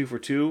he's been 2 for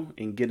 2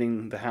 in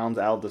getting the Hounds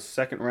out of the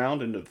second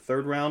round into the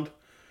third round.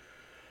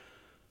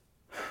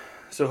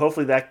 So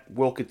hopefully that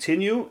will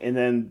continue. And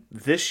then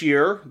this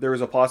year there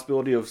is a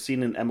possibility of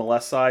seeing an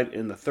MLS side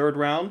in the third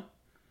round.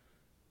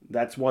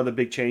 That's one of the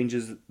big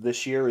changes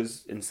this year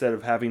is instead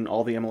of having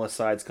all the MLS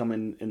sides come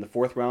in the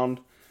fourth round,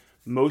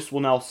 most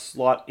will now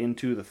slot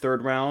into the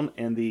third round,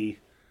 and the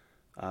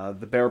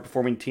better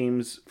performing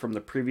teams from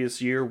the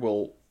previous year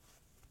will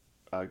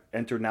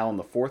enter now in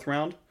the fourth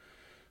round.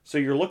 So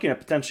you're looking at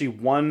potentially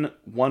one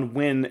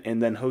win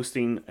and then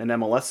hosting an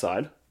MLS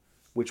side,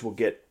 which will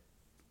get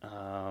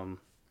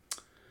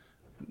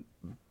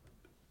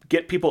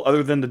people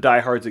other than the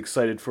diehards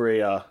excited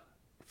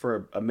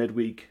for a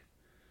midweek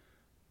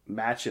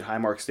match at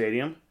Highmark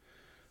Stadium.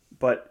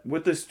 But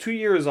with this 2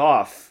 years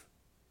off,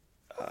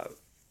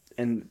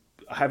 and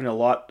having a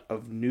lot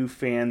of new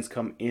fans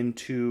come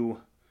into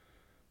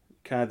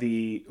kind of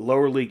the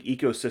lower league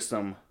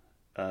ecosystem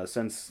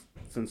since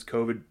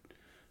COVID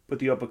put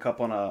the Open Cup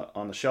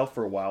on the shelf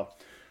for a while,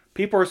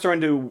 people are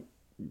starting to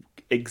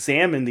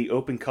examine the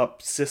Open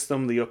Cup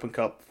system, the Open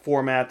Cup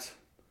format,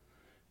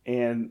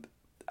 and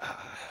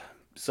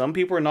some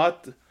people are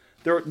not.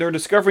 They're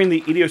discovering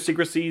the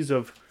idiosyncrasies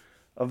of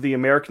the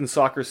American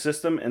soccer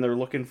system, and they're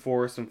looking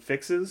for some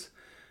fixes.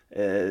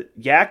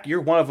 Yak,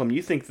 you're one of them.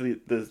 You think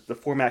the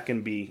format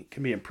can be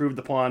improved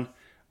upon.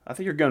 I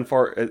think you're going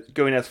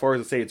as far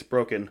as to say it's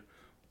broken.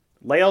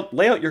 Lay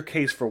out your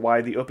case for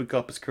why the Open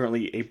Cup is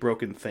currently a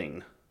broken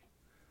thing.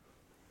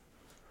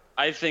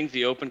 I think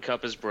the Open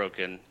Cup is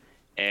broken,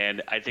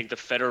 and I think the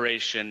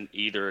Federation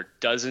either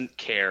doesn't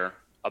care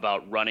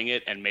about running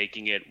it and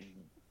making it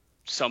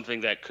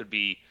something that could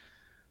be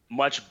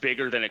much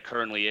bigger than it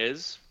currently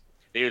is.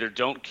 They either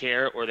don't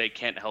care or they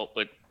can't help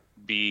but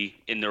be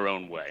in their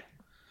own way.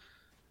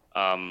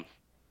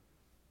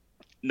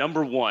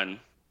 Number one,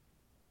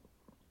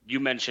 you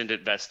mentioned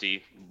it,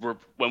 Vesti.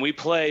 When we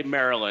play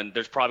Maryland,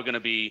 there's probably going to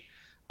be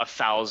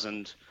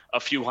 1,000, a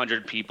few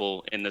hundred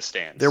people in the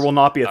stands. There will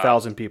not be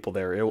 1,000 people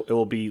there. It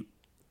will be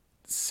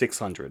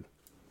 600.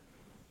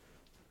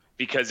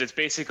 Because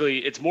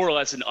it's more or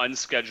less an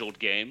unscheduled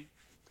game,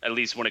 at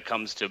least when it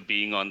comes to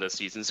being on the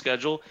season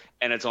schedule,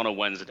 and it's on a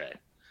Wednesday.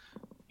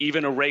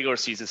 Even a regular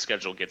season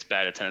schedule gets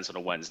bad attendance on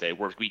a Wednesday,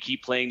 where we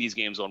keep playing these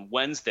games on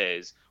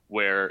Wednesdays,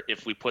 where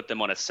if we put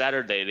them on a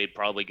Saturday, they'd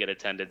probably get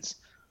attendance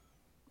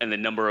and the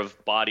number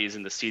of bodies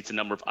in the seats and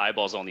number of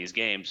eyeballs on these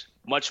games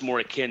much more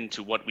akin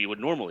to what we would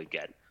normally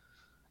get.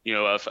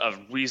 A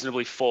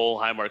reasonably full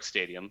Highmark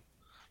Stadium, a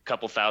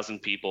couple thousand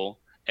people,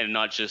 and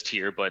not just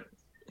here, but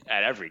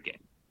at every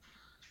game.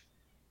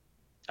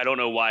 I don't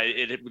know why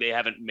they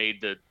haven't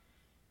made it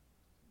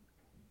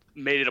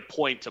a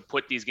point to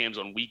put these games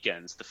on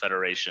weekends, the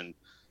Federation,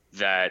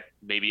 that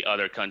maybe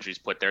other countries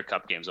put their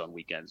cup games on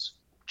weekends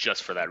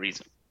just for that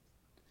reason.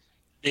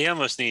 They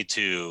almost need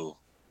to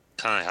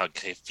kind of how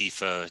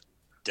FIFA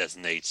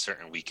designates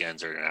certain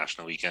weekends or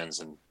international weekends,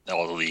 and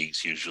all the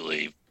leagues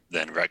usually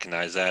then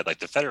recognize that. Like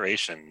the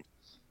Federation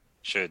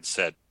should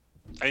set,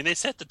 they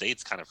set the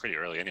dates kind of pretty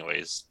early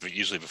anyways, but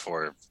usually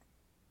before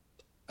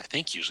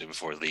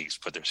leagues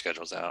put their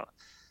schedules out.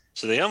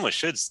 So they almost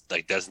should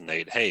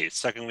designate, hey,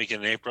 second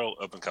weekend in April,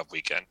 Open Cup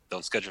weekend.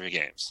 Don't schedule your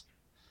games,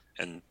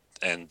 and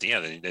then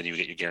you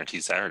get your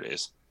guaranteed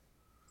Saturdays.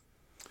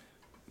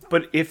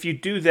 But if you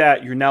do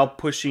that, you're now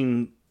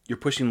pushing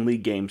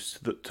league games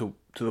to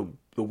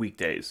the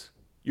weekdays.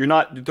 They're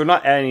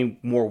not adding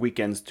more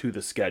weekends to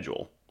the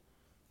schedule.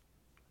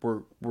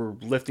 We're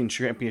lifting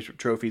championship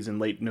trophies in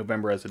late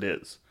November as it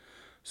is.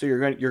 So you're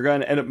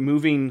going to end up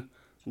moving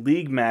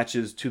league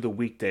matches to the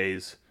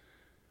weekdays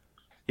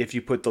if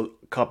you put the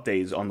cup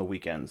days on the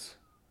weekends.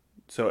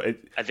 So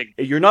I think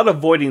you're not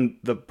avoiding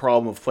the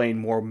problem of playing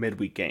more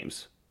midweek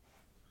games.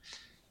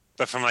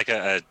 But from like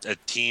a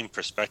team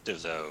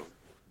perspective, though,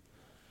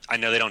 I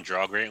know they don't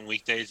draw great in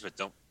weekdays, but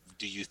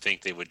do you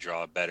think they would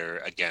draw better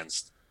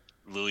against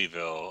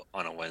Louisville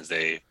on a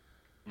Wednesday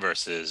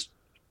versus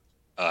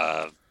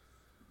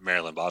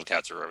Maryland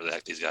Bobcats or wherever the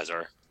heck these guys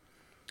are?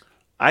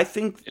 I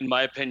think, in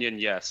my opinion,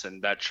 yes,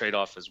 and that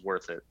trade-off is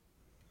worth it.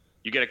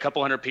 You get a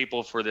couple hundred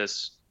people for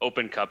this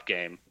Open Cup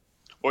game,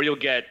 or you'll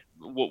get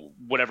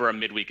whatever a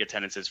midweek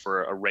attendance is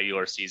for a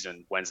regular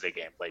season Wednesday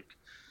game, like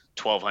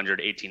 1,200,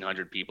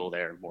 1,800 people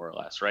there, more or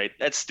less, right?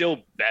 That's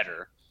still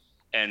better.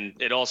 And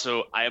it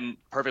also, I am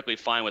perfectly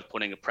fine with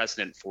putting a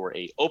precedent for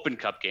a Open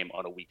Cup game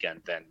on a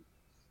weekend than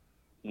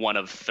one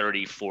of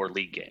 34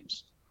 league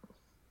games.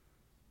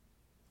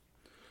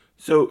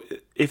 So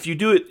if you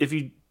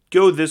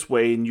go this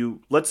way and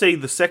let's say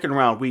the second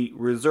round, we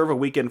reserve a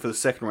weekend for the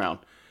second round.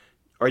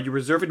 Are you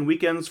reserving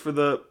weekends for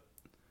the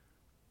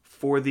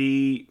third,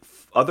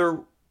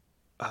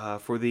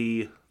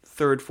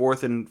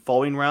 fourth, and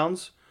following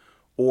rounds?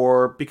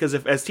 Or because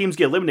as teams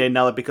get eliminated,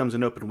 now that becomes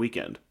an open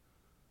weekend?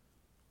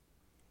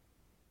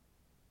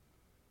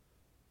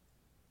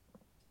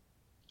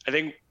 I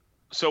think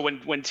so.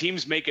 When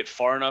teams make it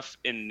far enough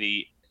in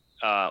the,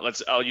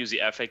 I'll use the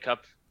FA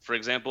Cup for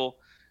example.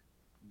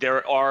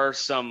 there are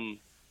some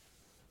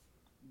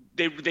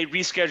they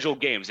reschedule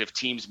games if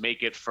teams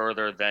make it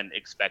further than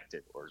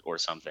expected or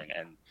something.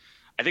 And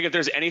I think if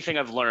there's anything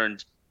I've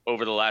learned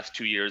over the last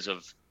 2 years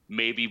of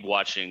maybe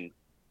watching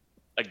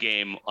a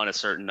game on a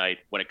certain night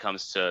when it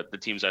comes to the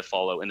teams I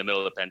follow in the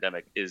middle of the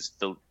pandemic is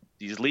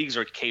these leagues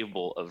are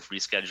capable of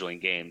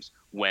rescheduling games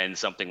when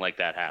something like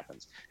that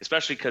happens,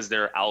 especially because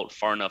they're out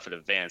far enough in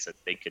advance that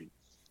they can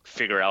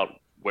figure out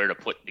where to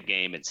put the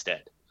game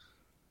instead.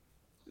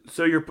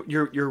 So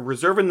you're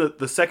reserving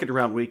the second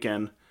round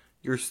weekend.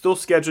 You're still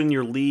scheduling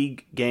your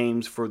league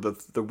games for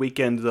the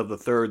weekends of the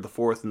third, the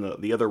fourth, and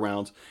the other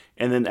rounds.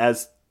 And then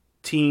as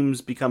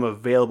teams become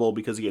available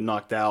because they get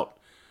knocked out,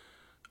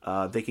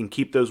 they can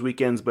keep those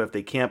weekends. But if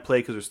they can't play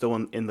because they're still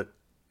in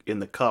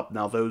the cup,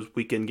 now those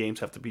weekend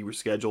games have to be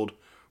rescheduled,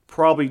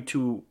 probably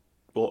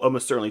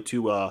almost certainly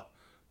to a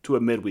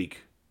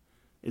midweek.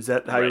 Is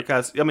that how you're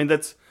kind of? I mean,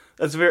 that's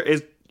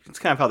it's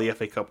kind of how the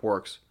FA Cup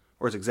works,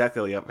 or it's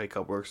exactly how the FA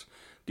Cup works.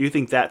 Do you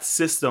think that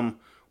system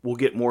will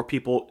get more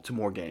people to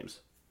more games?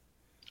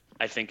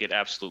 I think it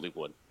absolutely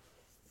would.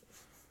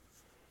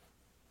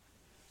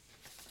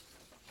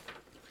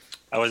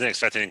 I wasn't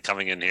expecting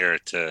coming in here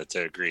to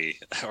agree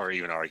or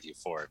even argue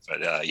for it,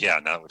 but yeah,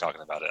 now that we're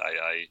talking about it,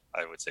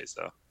 I would say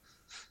so.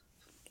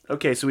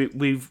 Okay, so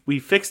we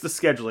fixed the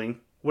scheduling.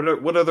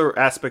 What other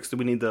aspects do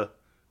we need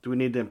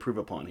to improve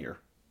upon here?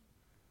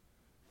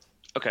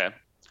 Okay,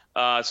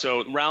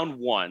 so round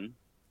one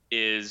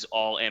is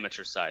all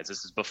amateur sides.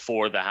 This is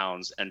before the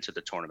Hounds enter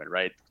the tournament,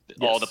 right? Yes.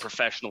 All the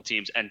professional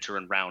teams enter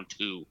in round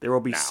two. There will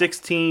be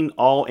 16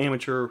 all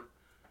amateur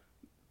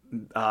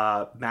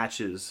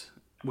matches,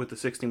 with the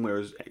 16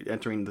 winners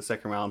entering the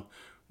second round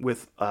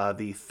with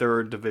the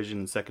third division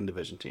and second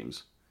division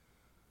teams.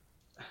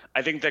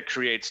 I think that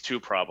creates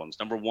two problems.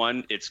 Number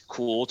one, it's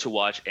cool to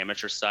watch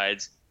amateur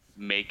sides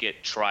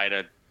try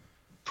to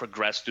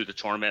progress through the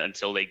tournament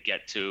until they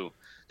get to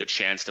the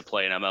chance to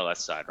play an MLS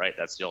side, right?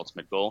 That's the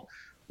ultimate goal.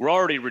 We're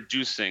already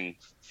reducing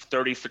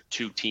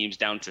 32 teams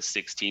down to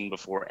 16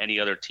 before any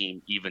other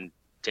team even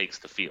takes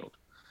the field.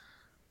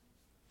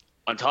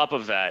 On top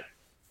of that,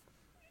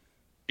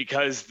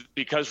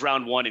 because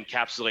round one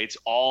encapsulates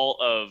all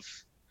of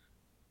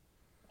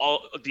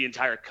the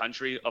entire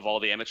country of all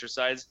the amateur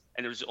sides,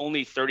 and there's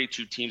only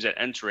 32 teams that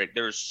enter it,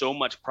 there is so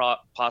much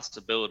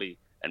possibility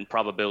and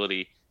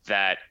probability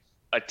that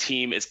a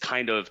team is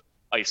kind of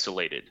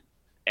isolated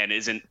and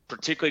isn't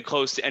particularly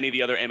close to any of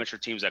the other amateur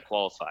teams that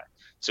qualify.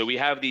 So we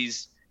have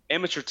these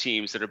amateur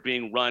teams that are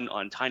being run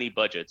on tiny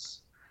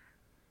budgets,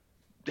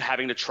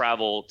 having to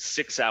travel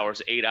 6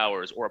 hours, 8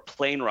 hours, or a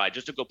plane ride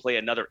just to go play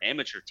another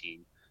amateur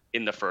team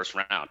in the first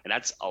round. And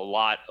that's a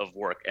lot of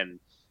work. And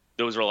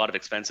those are a lot of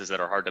expenses that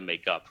are hard to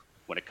make up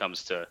when it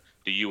comes to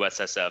the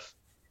USSF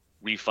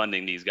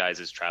refunding these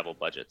guys' travel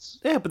budgets.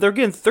 Yeah, but they're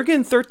getting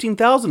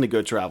 $13,000 to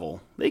go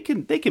travel. They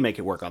can make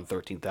it work on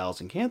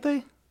 $13,000, can't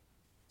they?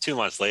 2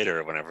 months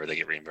later, whenever they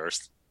get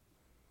reimbursed.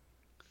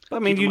 I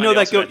mean, you know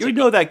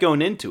that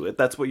going into it.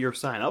 That's what you're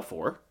signing up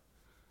for.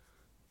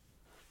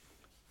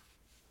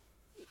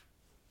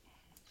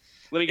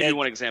 Let me give you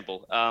one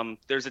example.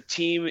 There's a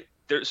team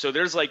there, so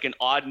there's like an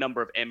odd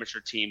number of amateur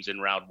teams in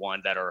round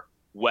one that are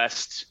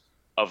west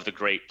of the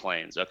Great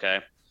Plains. Okay,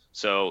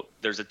 so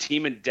there's a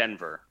team in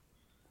Denver.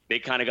 They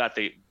kind of got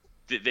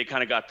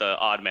the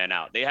odd man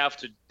out. They have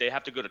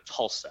to go to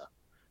Tulsa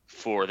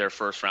for their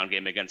first round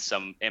game against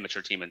some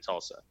amateur team in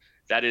Tulsa.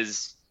 That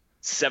is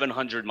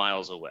 700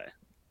 miles away.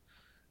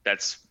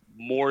 That's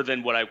more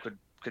than what I could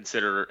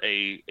consider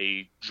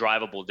a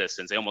drivable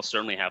distance. They almost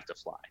certainly have to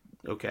fly.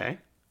 Okay.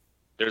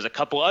 There's a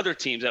couple other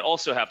teams that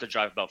also have to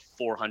drive about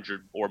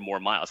 400 or more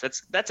miles.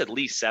 That's at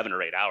least 7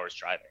 or 8 hours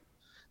driving.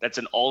 That's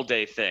an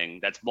all-day thing.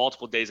 That's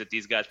multiple days that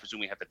these guys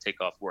presumably have to take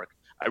off work.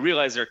 I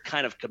realize they're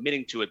kind of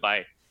committing to it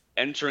by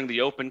entering the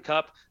Open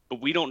Cup,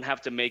 but we don't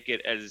have to make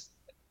it as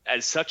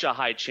such a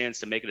high chance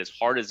to make it as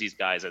hard as these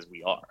guys as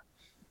we are.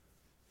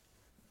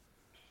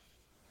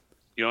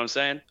 You know what I'm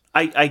saying?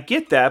 I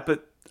get that,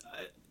 but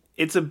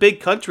it's a big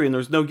country, and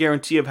there's no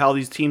guarantee of how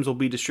these teams will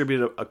be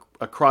distributed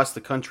across the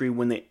country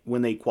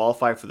when they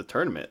qualify for the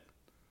tournament.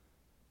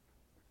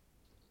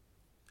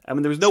 I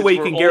mean, there's no way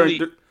you can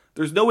guarantee.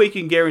 There's no way you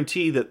can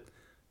guarantee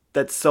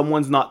that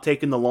someone's not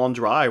taking the long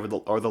drive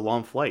or the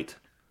long flight.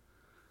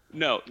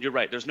 No, you're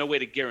right. There's no way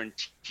to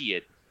guarantee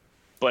it,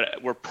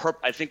 but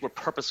I think we're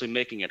purposely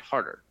making it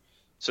harder.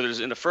 So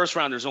in the first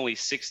round, there's only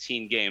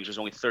 16 games. There's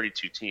only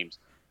 32 teams.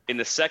 In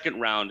the second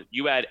round,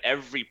 you add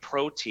every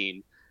pro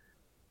team.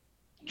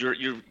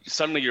 You're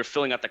suddenly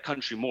filling out the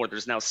country more.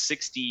 There's now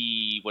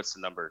 60. What's the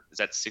number? Is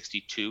that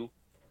 62?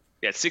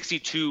 Yeah,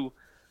 62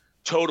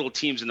 total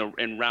teams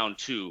in round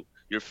two.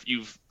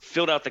 You've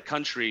filled out the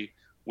country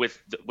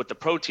with the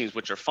pro teams,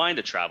 which are fine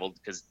to travel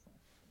because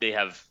they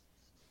have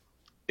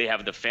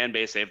the fan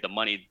base, they have the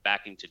money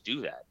backing to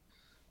do that.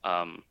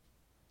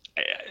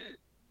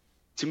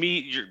 To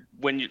me,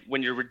 when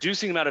you're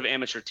reducing the amount of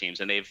amateur teams,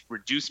 and they've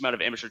reduced the amount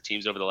of amateur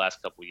teams over the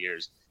last couple of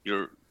years,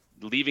 you're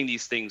leaving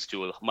these things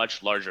to a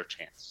much larger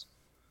chance.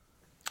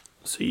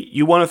 So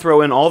you want to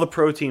throw in all the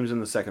pro teams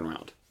in the second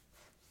round?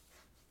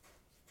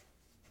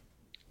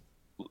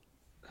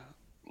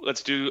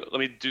 Let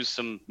me do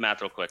some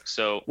math real quick.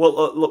 So,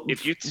 Well, look,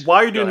 if you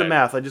while you're go doing the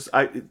ahead.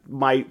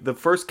 math, the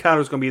first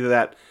counter is going to be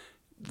that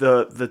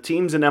the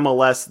teams in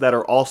MLS that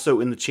are also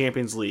in the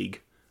Champions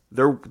League,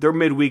 their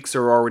midweeks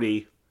are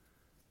already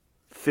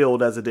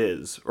filled as it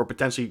is, or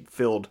potentially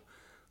filled.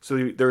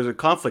 So there's a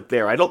conflict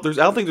there. I don't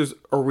think there's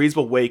a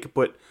reasonable way to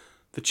put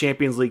the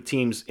Champions League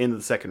teams into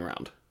the second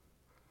round.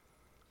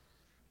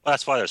 Well,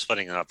 that's why they're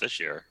splitting it up this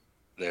year.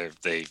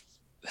 They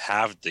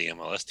have the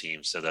MLS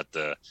teams so that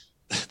the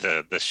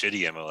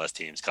shitty MLS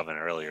teams come in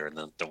earlier,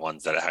 and the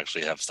ones that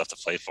actually have stuff to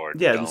play for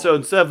Yeah, and don't. so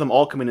instead of them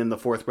all coming in the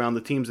fourth round,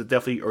 the teams that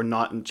definitely are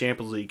not in the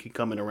Champions League can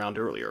come in a round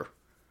earlier.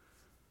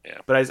 Yeah.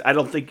 But I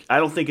don't think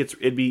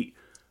it'd be.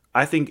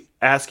 I think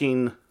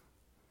asking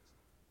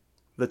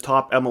the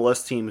top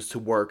MLS teams to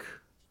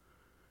work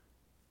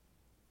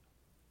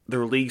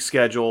their league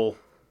schedule,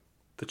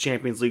 the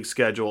Champions League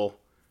schedule,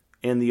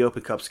 and the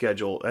Open Cup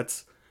schedule,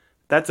 that's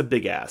a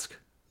big ask.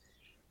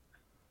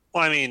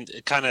 Well, I mean,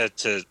 kind of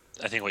to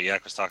I think what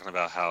Yak was talking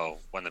about, how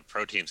when the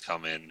pro teams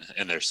come in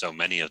and there's so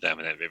many of them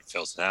and it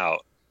fills it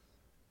out,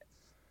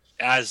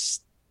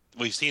 as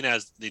we've seen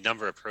as the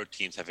number of pro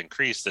teams have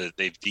increased, that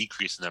they've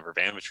decreased the number of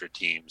amateur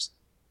teams.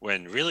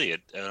 When really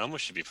it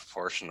almost should be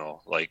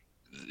proportional, like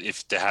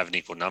if to have an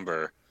equal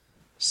number,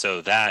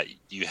 so that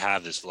you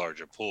have this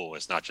larger pool.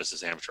 It's not just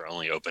this amateur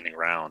only opening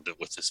round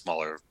with a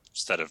smaller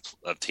set of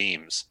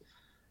teams.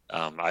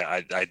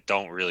 I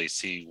don't really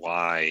see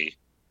why,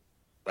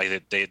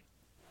 like they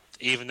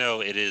even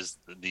though it is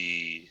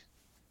the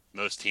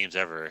most teams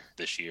ever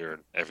this year,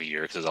 every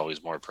year, because there's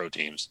always more pro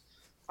teams.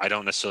 I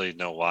don't necessarily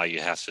know why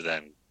you have to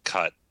then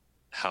cut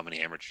how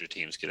many amateur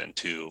teams get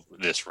into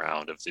this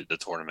round of the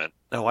tournament.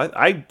 No,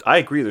 I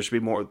agree. There should be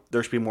more.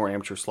 There should be more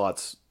amateur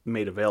slots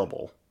made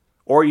available,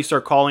 or you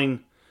start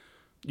calling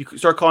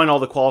all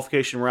the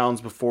qualification rounds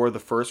before the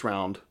first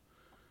round.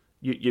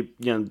 You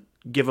know,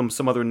 give them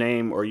some other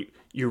name, or you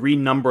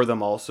renumber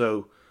them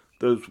also.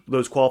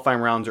 Those qualifying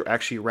rounds are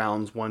actually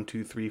rounds 1,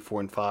 2, 3,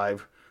 4, and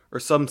 5, or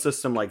some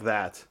system like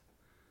that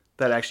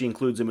that actually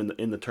includes them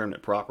in the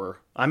tournament proper.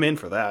 I'm in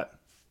for that.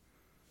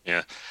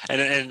 Yeah,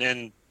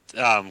 and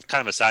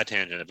kind of a side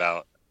tangent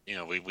about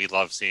we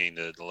love seeing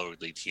the lower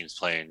league teams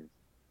playing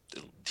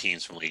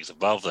teams from leagues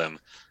above them.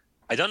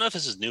 I don't know if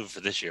this is new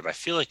for this year, but I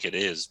feel like it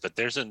is. But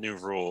there's a new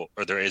rule,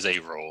 or there is a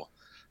rule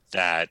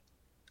that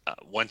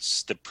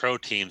once the pro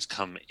teams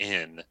come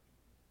in,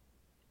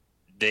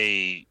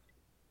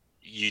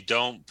 you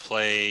don't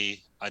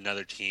play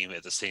another team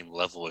at the same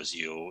level as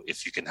you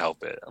if you can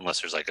help it, unless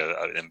there's like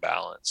an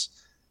imbalance.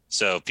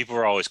 So people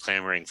were always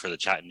clamoring for the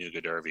Chattanooga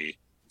Derby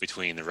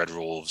between the Red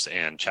Wolves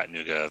and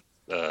Chattanooga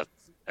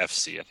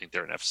FC. I think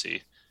they're an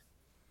FC.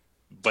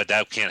 But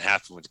that can't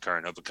happen with the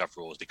current Open Cup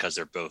rules because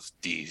they're both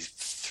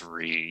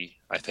D3,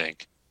 I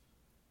think.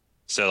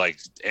 So like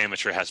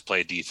amateur has to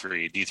play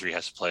D3, D3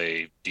 has to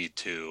play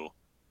D2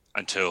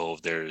 until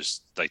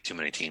there's like too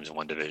many teams in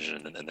one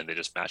division, and then they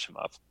just match them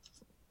up.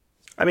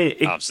 I mean,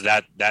 so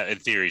that in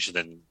theory should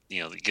then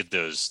get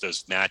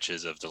those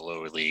matches of the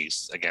lower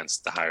leagues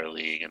against the higher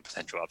league and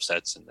potential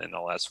upsets and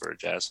all that sort of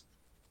jazz.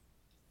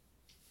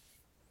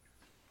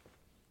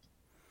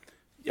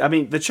 I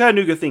mean, the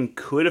Chattanooga thing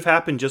could have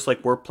happened just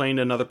like we're playing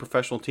another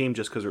professional team,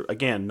 just because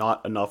again,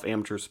 not enough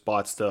amateur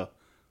spots to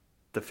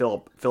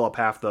fill up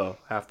half the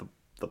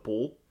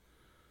pool.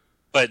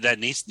 But that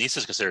Nice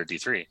is considered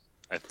D3.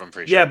 I'm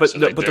pretty sure. Yeah, but so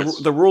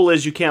the rule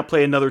is you can't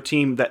play another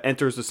team that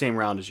enters the same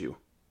round as you.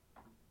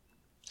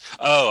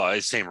 Oh,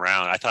 same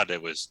round. I thought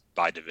it was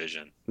by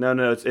division.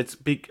 No,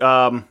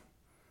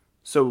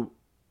 so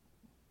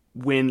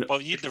when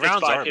the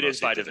rounds are it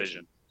is by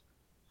division.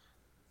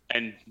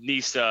 And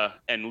NISA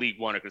and League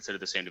One are considered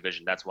the same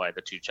division. That's why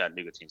the two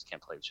Chattanooga teams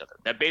can't play each other.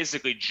 That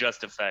basically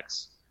just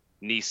affects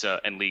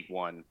NISA and League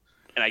One,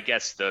 and I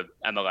guess the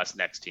MLS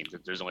Next teams.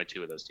 There's only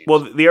two of those teams. Well,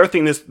 the other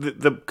thing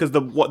because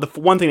the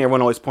one thing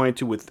everyone always pointed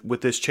to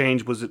with this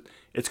change was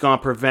it's going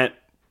to prevent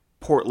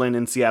Portland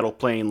and Seattle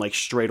playing like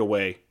straight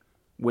away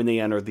when they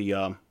enter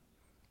the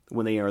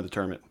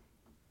tournament.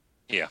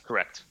 Yeah,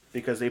 correct.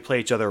 Because they play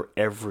each other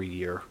every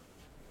year.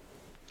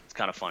 It's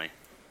kind of funny.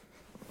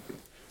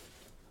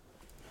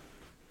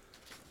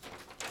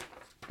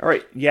 All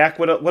right, Yak,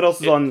 what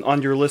else is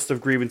on your list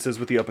of grievances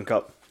with the Open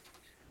Cup?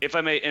 If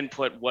I may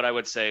input what I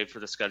would say for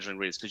the scheduling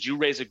reasons, because you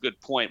raise a good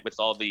point with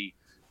all the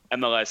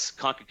MLS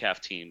CONCACAF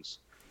teams,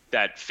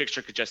 that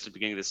fixture congestion at the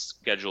beginning of the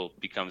schedule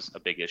becomes a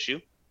big issue.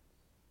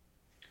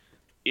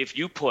 If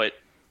you put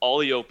all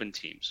the open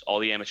teams, all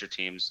the amateur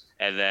teams,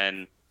 and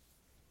then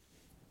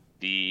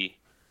the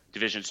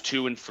divisions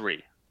 2 and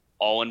 3,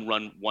 all in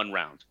one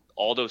round,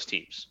 all those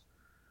teams,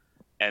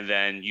 and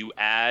then you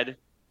add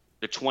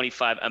the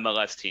 25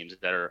 MLS teams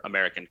that are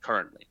American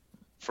currently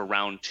for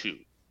round 2.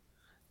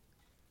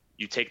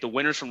 You take the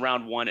winners from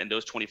round 1 and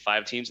those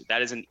 25 teams,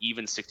 that is an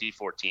even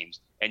 64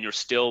 teams. And you're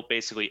still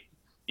basically,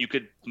 you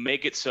could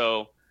make it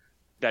so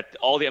that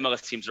all the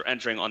MLS teams are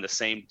entering on the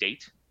same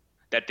date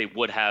that they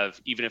would have,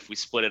 even if we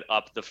split it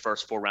up the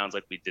first 4 rounds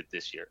like we did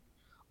this year.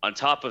 On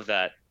top of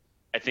that,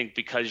 I think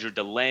because you're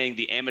delaying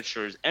the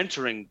amateurs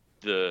entering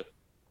the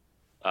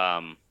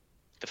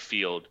the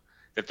field,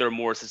 that they're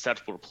more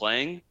susceptible to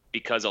playing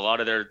because a lot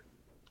of their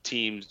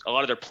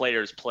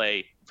players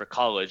play for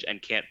college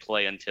and can't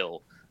play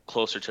until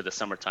closer to the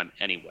summertime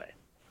anyway.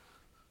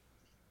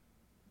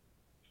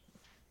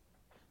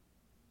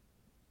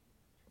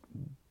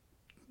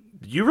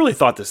 You really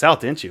thought this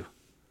out, didn't you?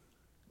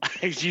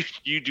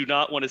 you do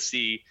not want to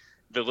see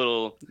the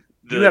little.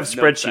 You have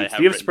spreadsheets.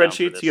 Do you have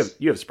spreadsheets?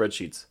 You have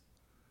spreadsheets.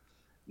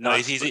 No,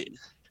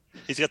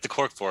 he's got the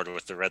cork board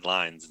with the red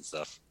lines and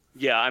stuff.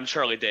 Yeah, I'm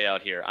Charlie Day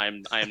out here.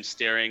 I'm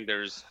staring.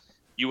 There's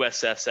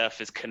USSF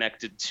is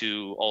connected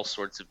to all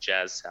sorts of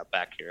jazz out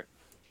back here.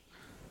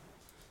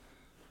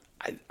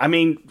 I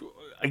mean,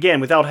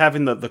 again, without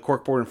having the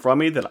corkboard in front of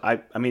me, that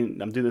I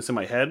mean, I'm doing this in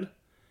my head.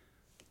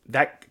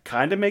 That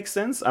kind of makes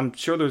sense. I'm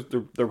sure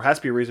there has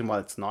to be a reason why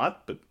it's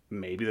not, but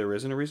maybe there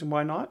isn't a reason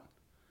why not.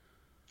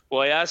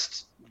 Well, I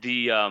asked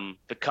the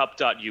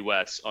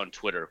cup.us on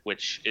Twitter,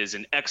 which is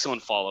an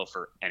excellent follow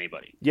for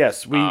anybody.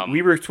 Yes, we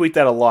retweet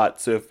that a lot.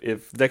 So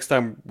if next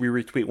time we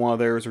retweet one of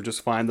theirs or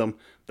just find them,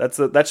 that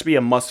should be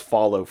a must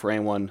follow for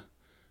anyone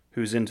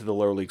who's into the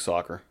lower league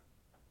soccer.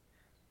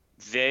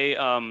 They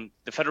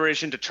the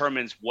federation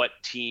determines what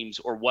teams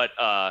or what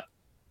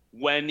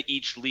when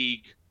each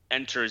league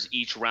enters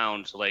each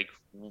round, like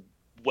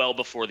well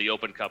before the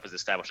Open Cup is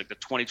established. Like the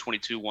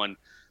 2022 one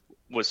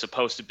was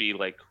supposed to be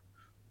like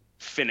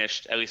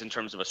finished, at least in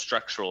terms of a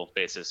structural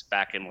basis,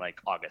 back in like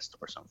August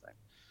or something.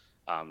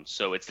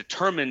 So it's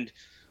determined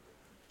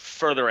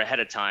further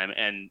ahead of time,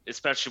 and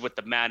especially with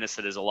the madness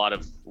that is a lot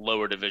of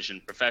lower division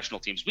professional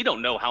teams, we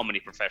don't know how many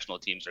professional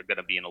teams are going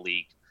to be in a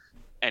league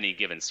any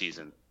given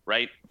season,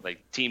 right?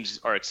 Like teams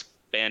are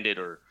expanded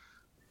or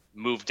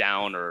moved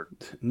down or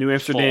New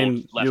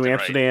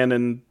Amsterdam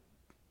and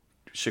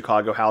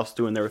Chicago House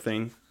doing their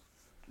thing.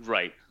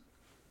 Right.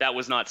 That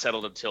was not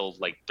settled until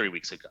like 3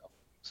 weeks ago.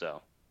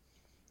 So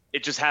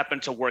it just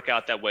happened to work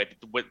out that way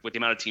with the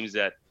amount of teams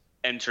that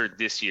entered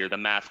this year. The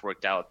math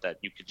worked out that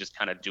you could just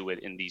kind of do it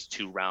in these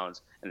 2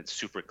 rounds and it's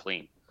super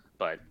clean,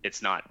 but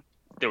it's not.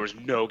 There was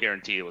no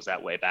guarantee it was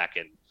that way back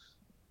in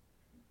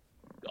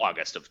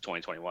August of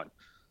 2021.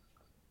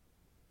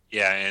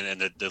 Yeah, and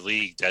the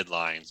league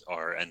deadlines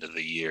are end of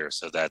the year,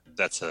 so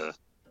that's a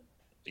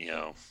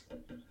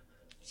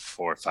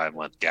 4 or 5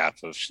 month gap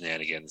of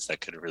shenanigans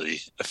that could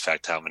really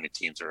affect how many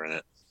teams are in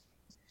it.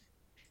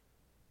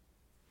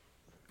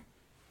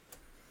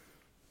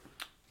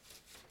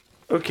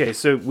 Okay,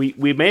 so we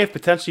may have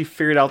potentially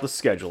figured out the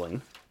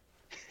scheduling.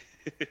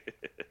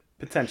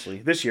 Potentially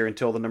this year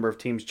until the number of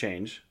teams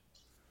change.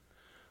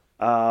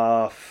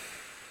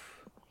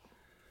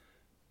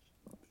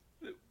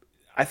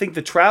 I think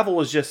the travel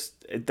is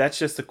just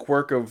a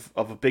quirk of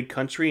a big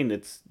country,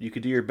 and you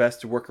could do your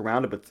best to work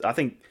around it. But I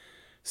think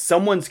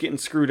someone's getting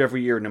screwed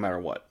every year, no matter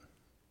what.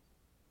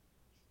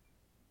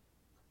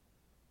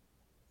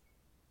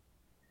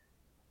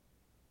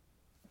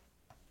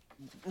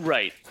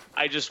 Right.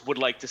 I just would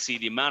like to see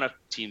the amount of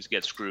teams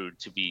get screwed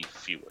to be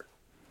fewer.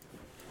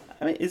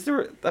 I mean, is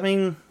there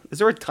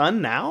a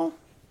ton now?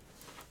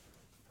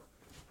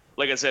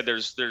 Like I said,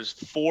 there's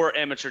 4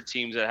 amateur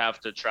teams that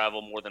have to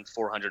travel more than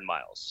 400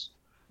 miles.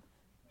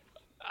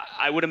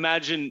 I would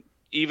imagine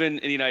even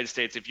in the United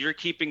States, if you're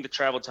keeping the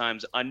travel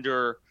times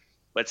under,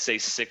 let's say,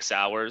 6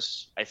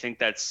 hours, I think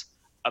that's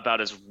about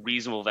as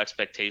reasonable of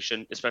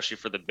expectation, especially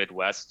for the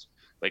Midwest.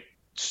 Like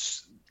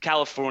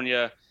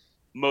California,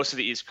 most of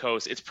the East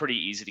Coast, it's pretty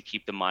easy to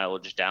keep the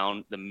mileage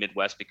down. The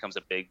Midwest becomes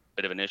a bit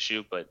of an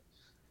issue, but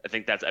I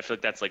feel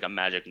like that's like a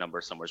magic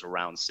number somewhere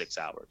around 6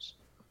 hours,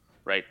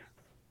 right?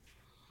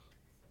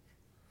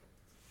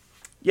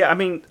 Yeah, I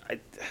mean,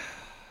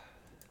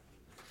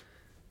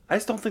 I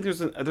just don't think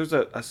there's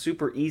a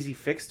super easy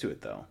fix to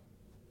it though.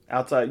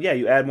 Outside, yeah,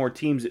 you add more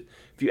teams.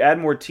 If you add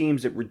more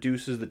teams, it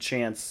reduces the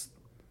chance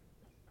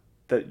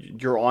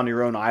that you're on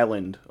your own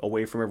island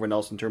away from everyone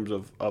else in terms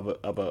of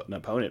an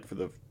opponent for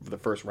the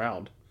first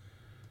round.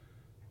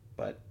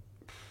 But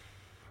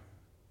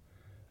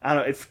I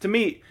don't know. To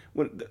me,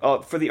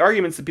 for the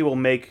arguments that people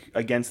make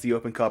against the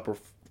Open Cup or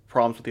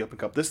problems with the Open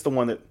Cup, this is the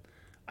one that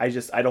I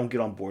don't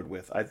get on board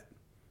with.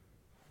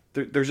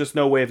 There's just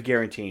no way of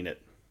guaranteeing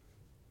it.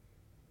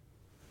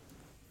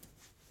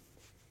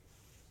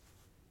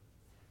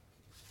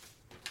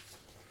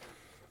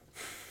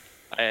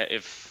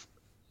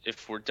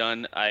 If we're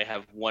done, I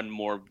have one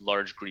more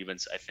large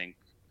grievance. I think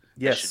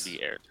that should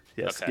be aired.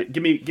 Yes. Okay.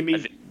 Give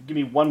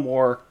me one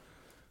more.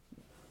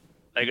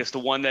 I guess the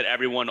one that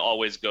everyone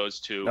always goes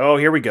to. Oh,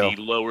 here we go.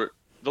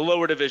 The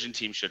lower division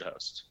team should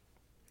host.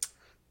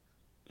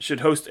 Should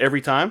host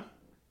every time?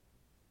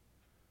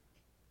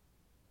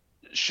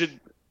 It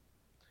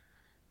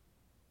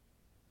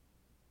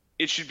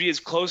should be as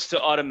close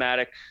to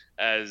automatic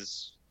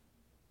as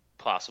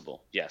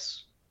possible.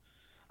 Yes.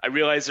 I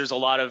realize there's a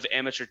lot of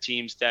amateur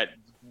teams that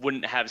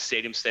wouldn't have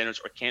stadium standards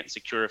or can't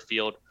secure a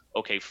field.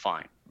 Okay,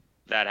 fine.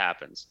 That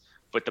happens.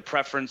 But the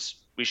preference,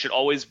 we should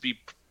always be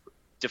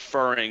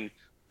deferring,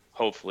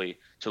 hopefully,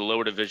 to the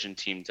lower division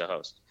team to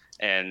host.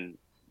 And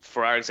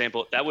for our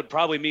example, that would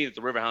probably mean that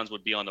the Riverhounds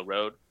would be on the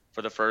road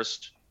for the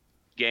first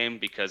game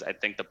because I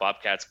think the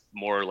Bobcats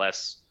more or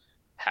less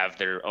have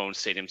their own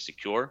stadium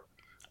secure.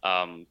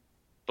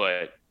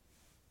 But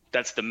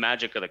that's the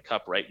magic of the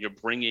Cup, right? You're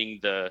bringing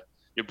the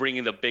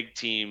big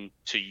team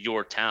to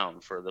your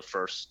town for the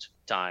first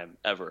time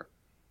ever.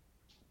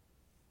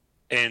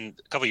 And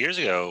a couple years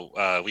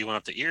ago, we went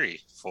up to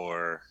Erie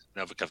for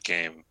an Open Cup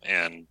game,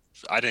 and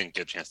I didn't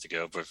get a chance to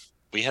go, but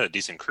we had a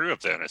decent crew up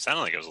there, and it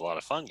sounded like it was a lot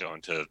of fun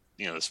going to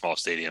the small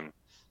stadium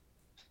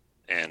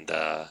and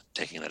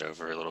taking that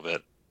over a little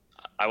bit.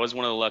 I was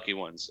one of the lucky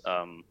ones.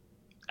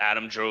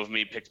 Adam drove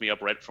me, picked me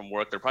up right from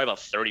work. There were probably about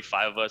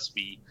 35 of us.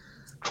 We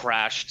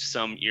crashed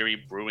some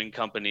Erie Brewing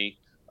Company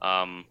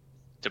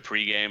to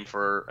pregame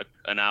for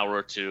an hour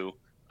or two.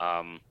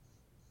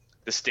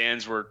 The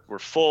stands were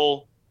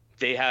full.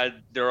 They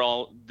had their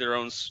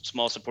own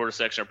small supporter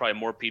section. There were probably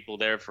more people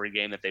there for a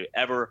game that they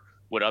ever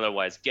would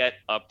otherwise get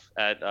up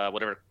at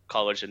whatever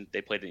college and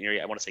they played in Erie.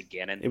 I want to say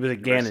Gannon. It was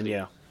at Gannon,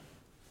 yeah.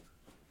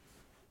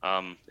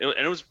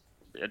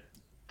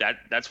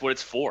 That's what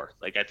it's for.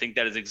 Like, I think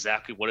that is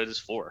exactly what it is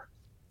for.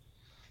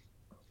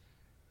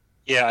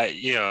 Yeah,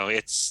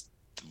 it's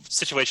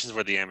situations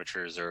where the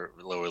amateurs or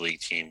lower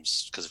league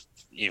teams, because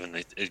even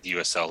at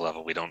USL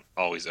level, we don't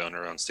always own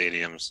our own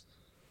stadiums.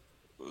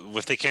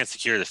 If they can't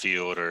secure the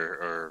field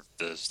or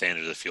the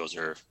standards of the fields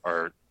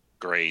are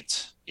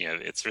great,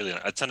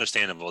 it's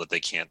understandable that they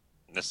can't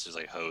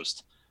necessarily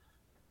host.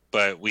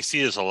 But we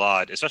see this a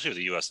lot, especially with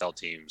the USL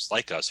teams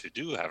like us who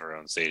do have our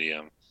own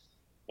stadium.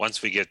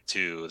 Once we get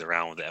to the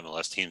round where the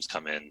MLS teams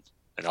come in,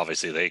 and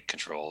obviously they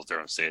control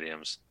their own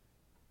stadiums,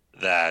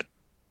 that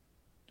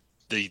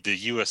the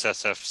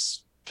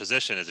USSF's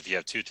position is if you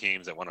have two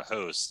teams that want to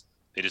host,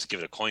 they just give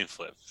it a coin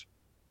flip.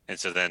 And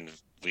so then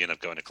we end up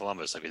going to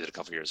Columbus like we did a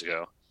couple years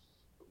ago.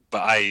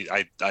 But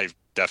I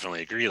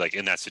definitely agree. Like,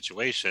 in that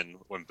situation,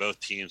 when both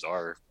teams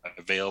are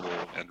available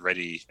and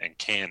ready and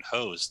can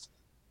host,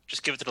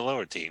 just give it to the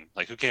lower team.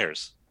 Like, who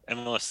cares?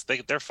 MLS,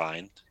 they're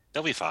fine.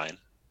 They'll be fine.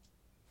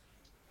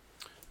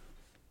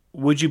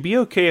 Would you be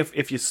okay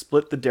if you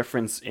split the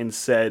difference and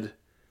said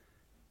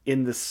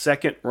in the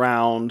second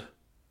round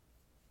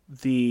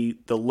the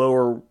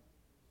lower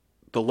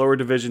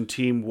division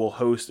team will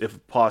host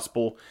if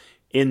possible,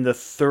 in the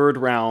third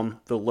round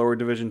the lower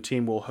division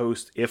team will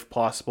host if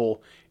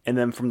possible, and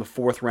then from the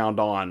fourth round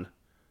on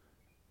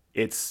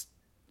it's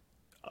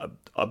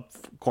a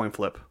coin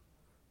flip?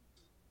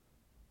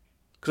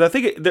 Because I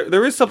think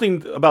there is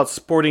something about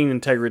sporting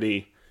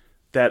integrity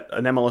that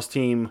an MLS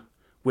team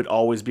would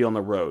always be on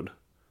the road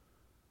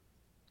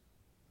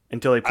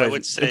until they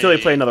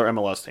play another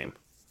MLS team.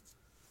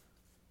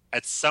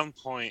 At some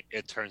point,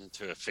 it turns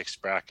into a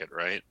fixed bracket,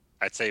 right?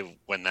 I'd say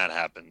when that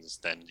happens,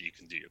 then you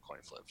can do your coin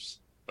flips.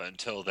 But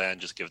until then,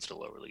 just give it to the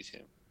lower league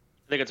team.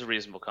 I think it's a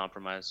reasonable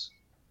compromise.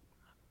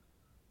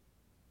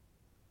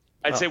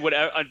 I'd say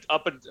whatever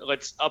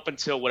up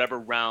until whatever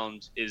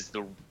round is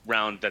the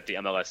round that the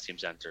MLS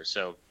teams enter.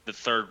 So the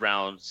third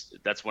round,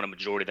 that's when a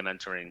majority of them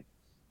entering.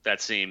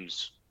 That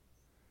seems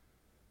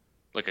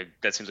like a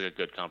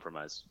good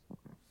compromise.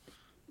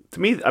 To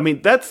me, I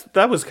mean,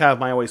 that was kind of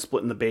my always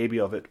splitting the baby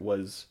of it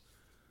was,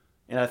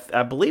 and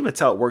I believe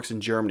it's how it works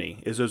in Germany.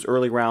 Is those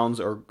early rounds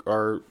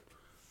are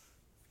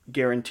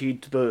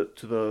guaranteed to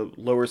the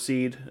lower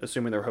seed,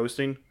 assuming they're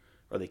hosting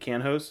or they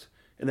can host,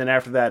 and then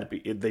after that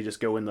they just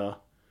go in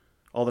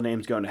all the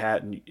names go in the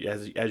hat, and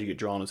as you get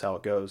drawn is how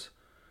it goes.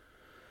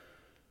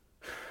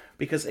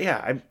 Because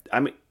I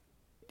mean,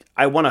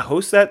 I want to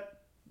host that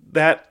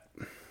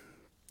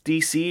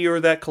DC or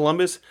that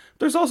Columbus.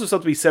 There's also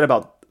something to be said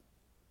about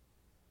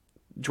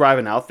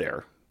driving out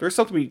there. There's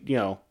something to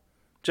be,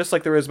 just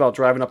like there is about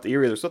driving up the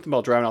Erie, there's something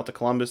about driving out to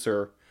Columbus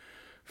or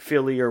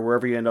Philly or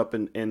wherever you end up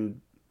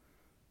and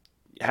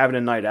having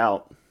a night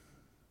out.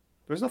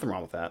 There's nothing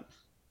wrong with that.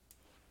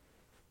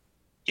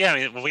 Yeah, I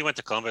mean, when we went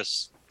to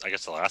Columbus, I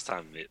guess the last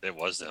time it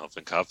was the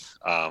Open Cup,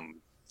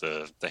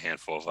 the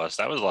handful of us,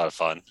 that was a lot of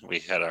fun. We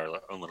had our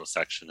own little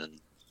section and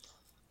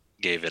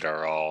gave it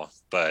our all.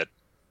 But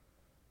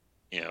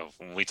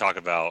when we talk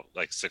about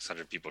like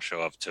 600 people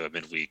show up to a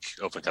midweek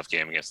Open Cup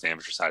game against the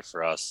amateur side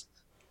for us,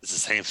 it's the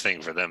same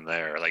thing for them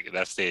there. Like,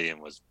 that stadium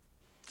was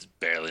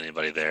barely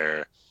anybody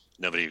there.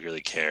 Nobody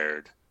really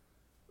cared.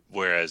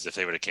 Whereas if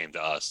they would have came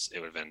to us, it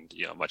would have been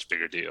a much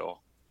bigger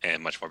deal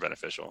and much more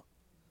beneficial.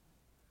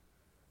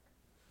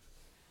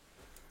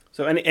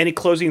 So any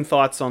closing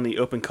thoughts on the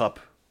Open Cup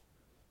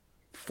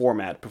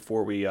format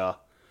before we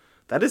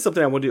that is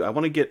something I want to do. I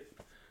want to get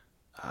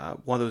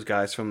one of those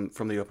guys from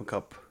the Open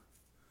Cup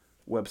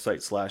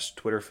website /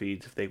 Twitter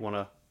feed if they want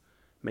to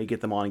may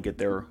get them on and get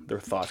their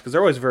thoughts, because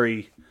they're always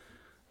very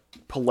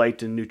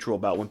polite and neutral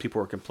about when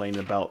people are complaining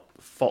about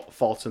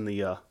faults in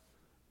the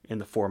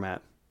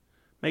format.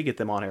 May get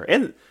them on here,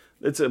 and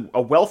it's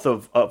a wealth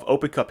of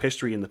Open Cup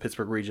history in the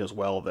Pittsburgh region as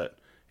well that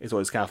is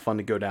always kind of fun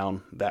to go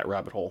down that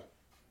rabbit hole.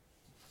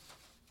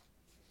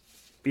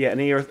 But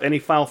yeah, any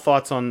final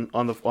thoughts on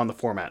the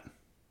format?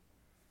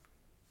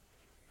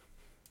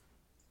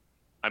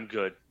 I'm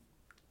good.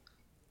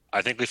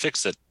 I think we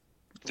fixed it.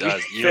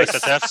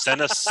 USSF,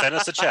 send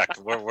us a check.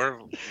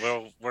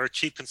 We're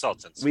cheap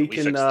consultants. We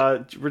can.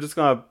 We're just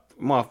gonna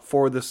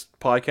forward this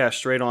podcast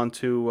straight on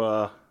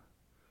to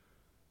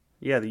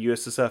the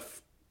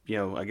USSF.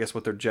 I guess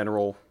what their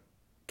general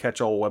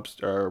catch-all web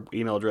or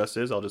email address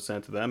is. I'll just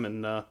send it to them,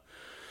 and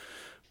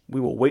we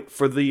will wait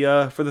for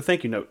the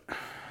thank you note.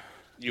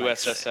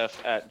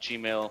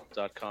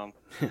 USSF@gmail.com.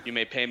 You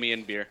may pay me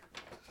in beer.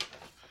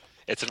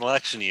 It's an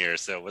election year,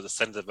 so we'll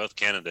send it to both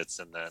candidates,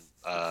 and then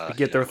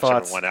get their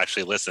thoughts. One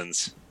actually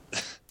listens.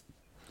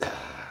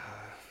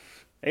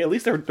 Hey, at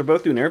least they're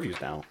both doing interviews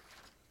now.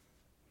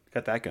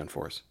 Got that going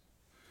for us.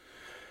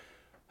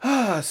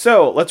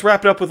 So let's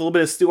wrap it up with a little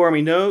bit of Steel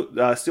Army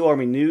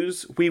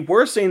news. We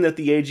were saying that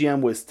the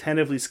AGM was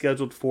tentatively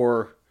scheduled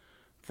for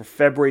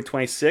February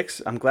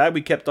 26th. I'm glad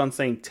we kept on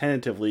saying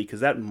tentatively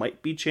because that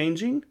might be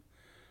changing.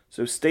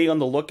 So stay on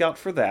the lookout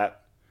for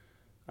that.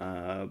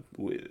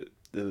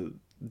 The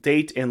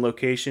date and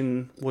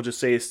location, we'll just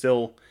say, is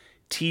still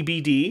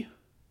TBD.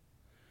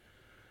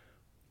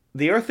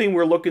 The other thing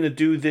we're looking to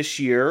do this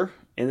year,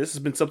 and this has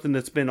been something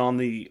that's been on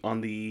the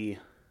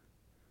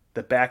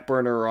back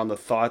burner or on the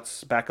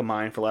thoughts back of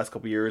mind for the last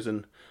couple of years,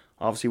 and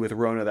obviously with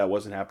Rona that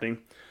wasn't happening.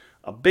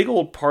 A big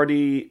old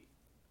party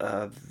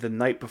the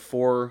night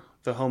before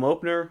the home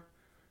opener,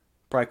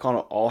 probably calling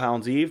it All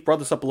Hounds Eve. Brought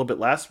this up a little bit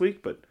last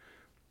week, but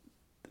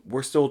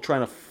we're still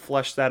trying to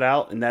flesh that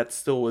out, and that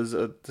still is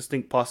a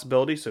distinct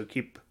possibility. So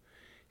keep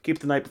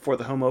the night before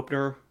the home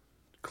opener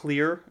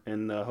clear,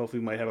 and hopefully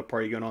we might have a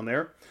party going on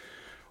there.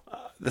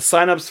 The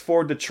signups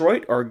for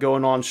Detroit are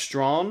going on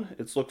strong.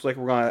 It looks like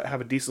we're going to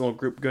have a decent little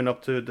group going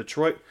up to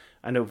Detroit.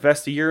 I know,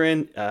 Vesta, you're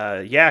in.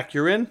 Yak,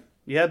 you're in?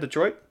 Yeah,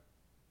 Detroit?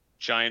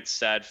 Giant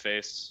sad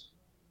face.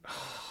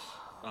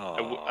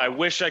 I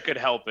wish I could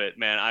help it,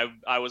 man.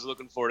 I was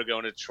looking forward to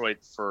going to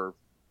Detroit for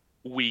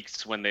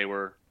weeks when they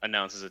were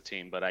announced as a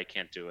team, but I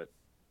can't do it.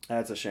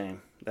 That's a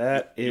shame.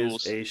 That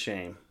is a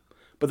shame.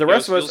 But the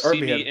rest of us are.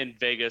 You'll see me in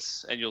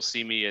Vegas, and you'll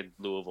see me in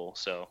Louisville.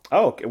 So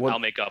okay. Well, I'll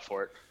make up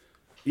for it.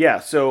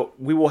 Yeah, so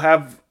we will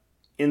have,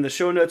 in the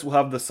show notes, we'll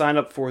have the sign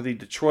up for the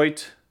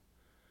Detroit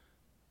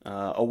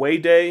away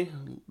day.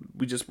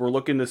 We're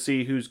looking to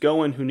see who's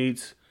going, who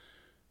needs,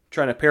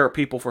 trying to pair up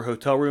people for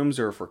hotel rooms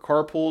or for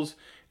carpools.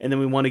 And then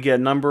we want to get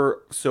a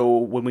number, so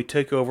when we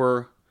take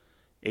over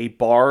a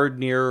bar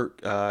near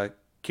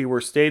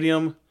Keyworth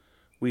Stadium,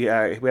 we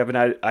have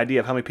an idea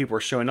of how many people are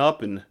showing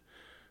up, and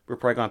we're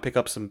probably going to pick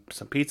up some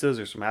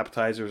pizzas or some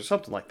appetizers or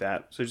something like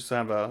that. So just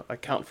have a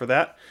count for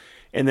that.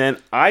 And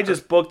then I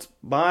just booked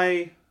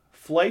my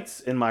flights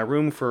in my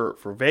room for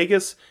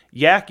Vegas.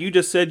 Yak, you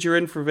just said you're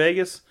in for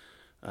Vegas.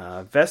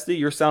 Vesti,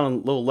 you're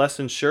sounding a little less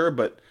than sure,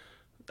 but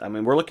I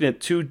mean, we're looking at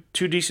two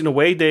decent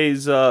away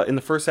days in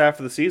the first half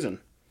of the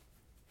season.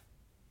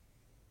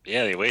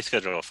 Yeah, the away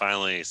schedule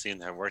finally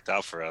seemed to have worked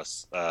out for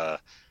us.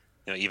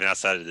 Even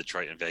outside of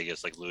Detroit and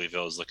Vegas, like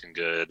Louisville is looking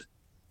good.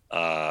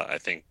 I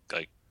think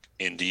like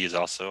Indy is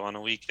also on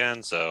a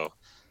weekend, so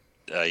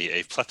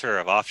a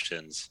plethora of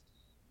options.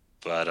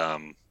 But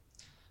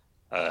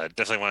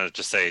definitely want to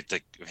just say to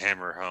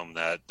hammer home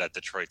that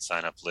Detroit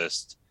sign up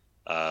list,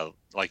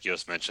 like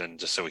Yost mentioned,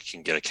 just so we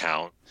can get a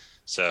count.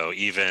 So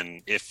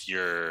even if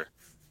you're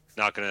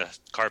not going to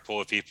carpool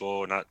with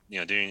people, not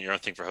doing your own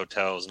thing for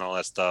hotels and all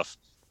that stuff,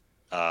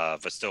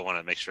 but still want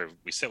to make sure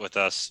we sit with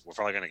us, we're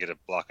probably going to get a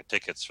block of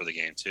tickets for the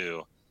game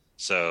too.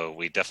 So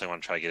we definitely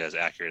want to try to get as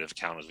accurate of a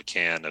count as we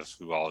can of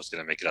who all is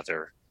going to make it out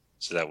there,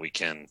 so that we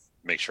can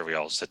make sure we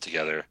all sit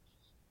together.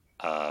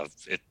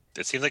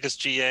 It seems like it's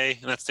GA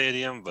in that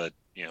stadium, but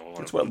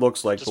that's what it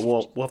looks like. But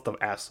we'll have to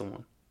ask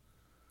someone.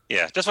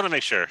 Yeah, just want to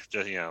make sure.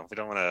 We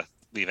don't want to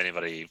leave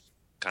anybody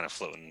kind of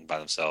floating by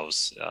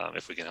themselves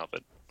if we can help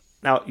it.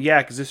 Now,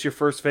 Yak, is this your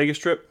first Vegas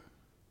trip?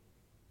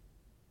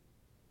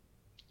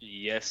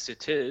 Yes,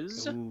 it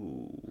is.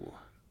 Ooh,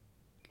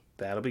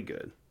 that'll be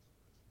good.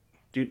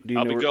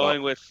 I'll be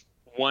going with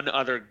one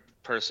other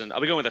person.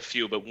 I'll be going with a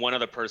few, but one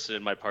other person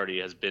in my party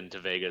has been to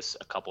Vegas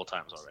a couple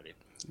times already.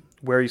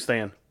 Where are you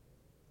staying?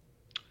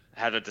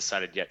 Haven't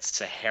decided yet.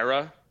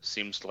 Sahara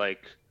seems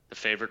like the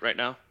favorite right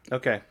now.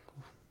 Okay.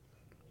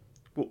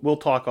 We'll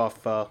talk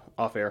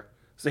off air.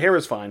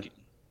 Sahara's fine.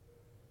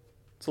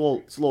 It's a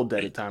little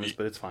dead at times,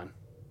 but it's fine.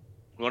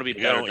 We want to be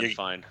better than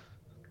fine.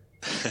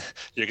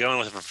 You're going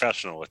with a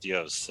professional with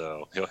Yost,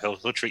 so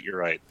he'll treat you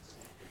right.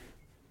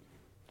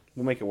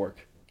 We'll make it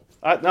work.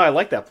 I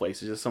like that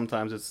place. It's just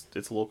sometimes it's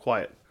a little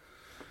quiet.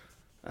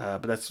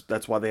 But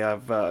that's why they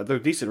have they're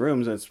decent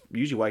rooms, and it's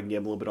usually why I can get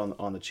a little bit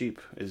on the cheap.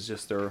 Is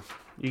just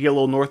you get a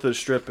little north of the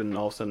strip, and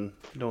all of a sudden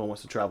no one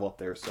wants to travel up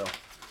there. So,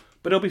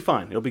 but it'll be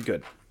fine. It'll be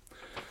good.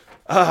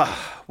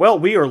 Well,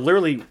 we are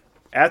literally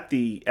at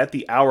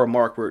the hour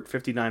mark. We're at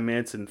 59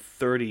 minutes and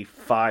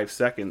 35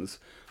 seconds.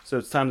 So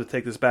it's time to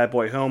take this bad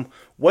boy home.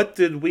 What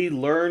did we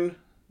learn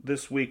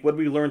this week? What did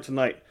we learn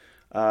tonight?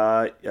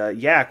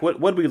 Yak, what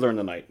did we learn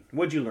tonight?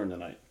 What did you learn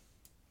tonight?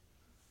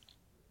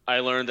 I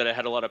learned that I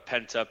had a lot of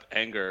pent-up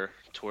anger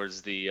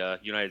towards the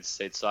United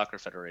States Soccer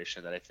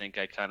Federation, that I think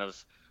I kind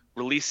of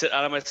released it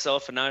out of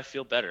myself, and now I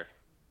feel better.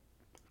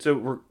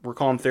 So we're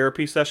calling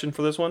therapy session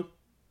for this one?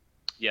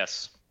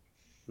 Yes.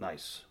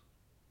 Nice.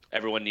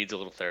 Everyone needs a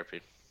little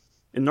therapy.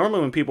 And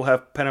normally when people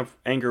have pent up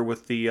anger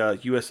with the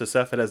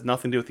USSF, it has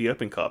nothing to do with the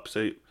Open Cup.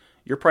 So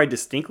you're probably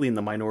distinctly in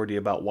the minority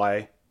about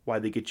why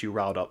they get you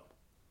riled up.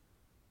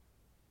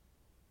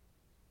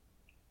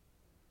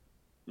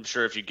 I'm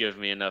sure if you give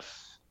me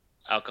enough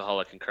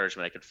alcoholic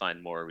encouragement, I could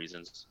find more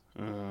reasons.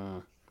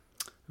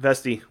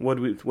 Vesti,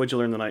 what'd you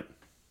learn tonight?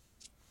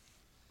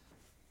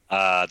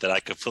 That I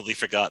completely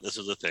forgot this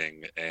was a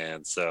thing.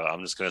 And so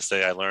I'm just going to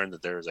say I learned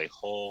that there is a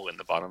hole in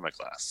the bottom of my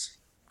glass.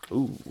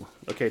 Ooh.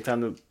 Okay,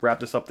 time to wrap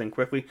this up then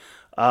quickly.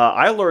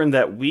 I learned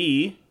that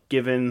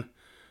given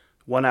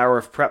 1 hour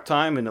of prep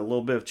time and a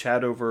little bit of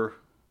chat over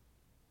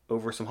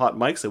some hot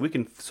mics, that we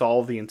can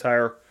solve the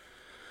entire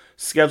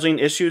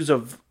scheduling issues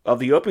of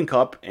the Open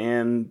Cup,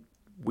 and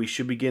we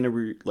should begin a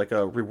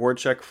reward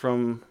check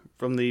from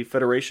the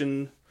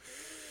Federation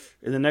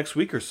in the next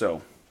week or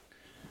so.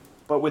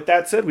 But with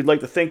that said, we'd like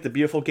to thank the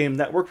Beautiful Game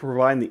Network for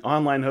providing the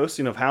online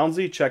hosting of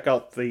Houndsy. Check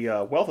out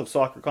the wealth of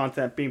soccer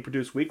content being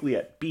produced weekly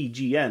at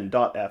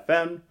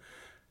bgn.fm.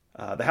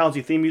 The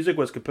Houndsy theme music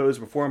was composed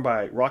and performed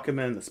by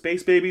Rocketman and the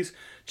Space Babies.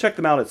 Check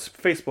them out at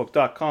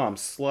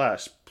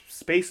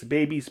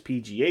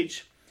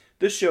facebook.com/SpaceBabiesPGH.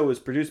 This show is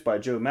produced by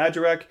Joe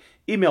Majarek.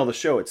 Email the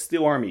show at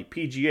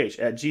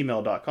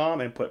steelarmypgh@gmail.com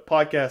and put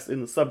podcast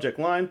in the subject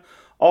line.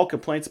 All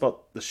complaints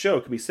about the show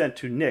can be sent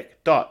to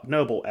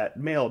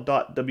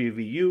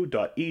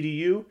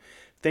nick.noble@mail.wvu.edu.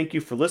 Thank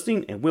you for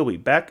listening, and we'll be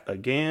back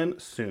again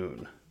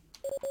soon.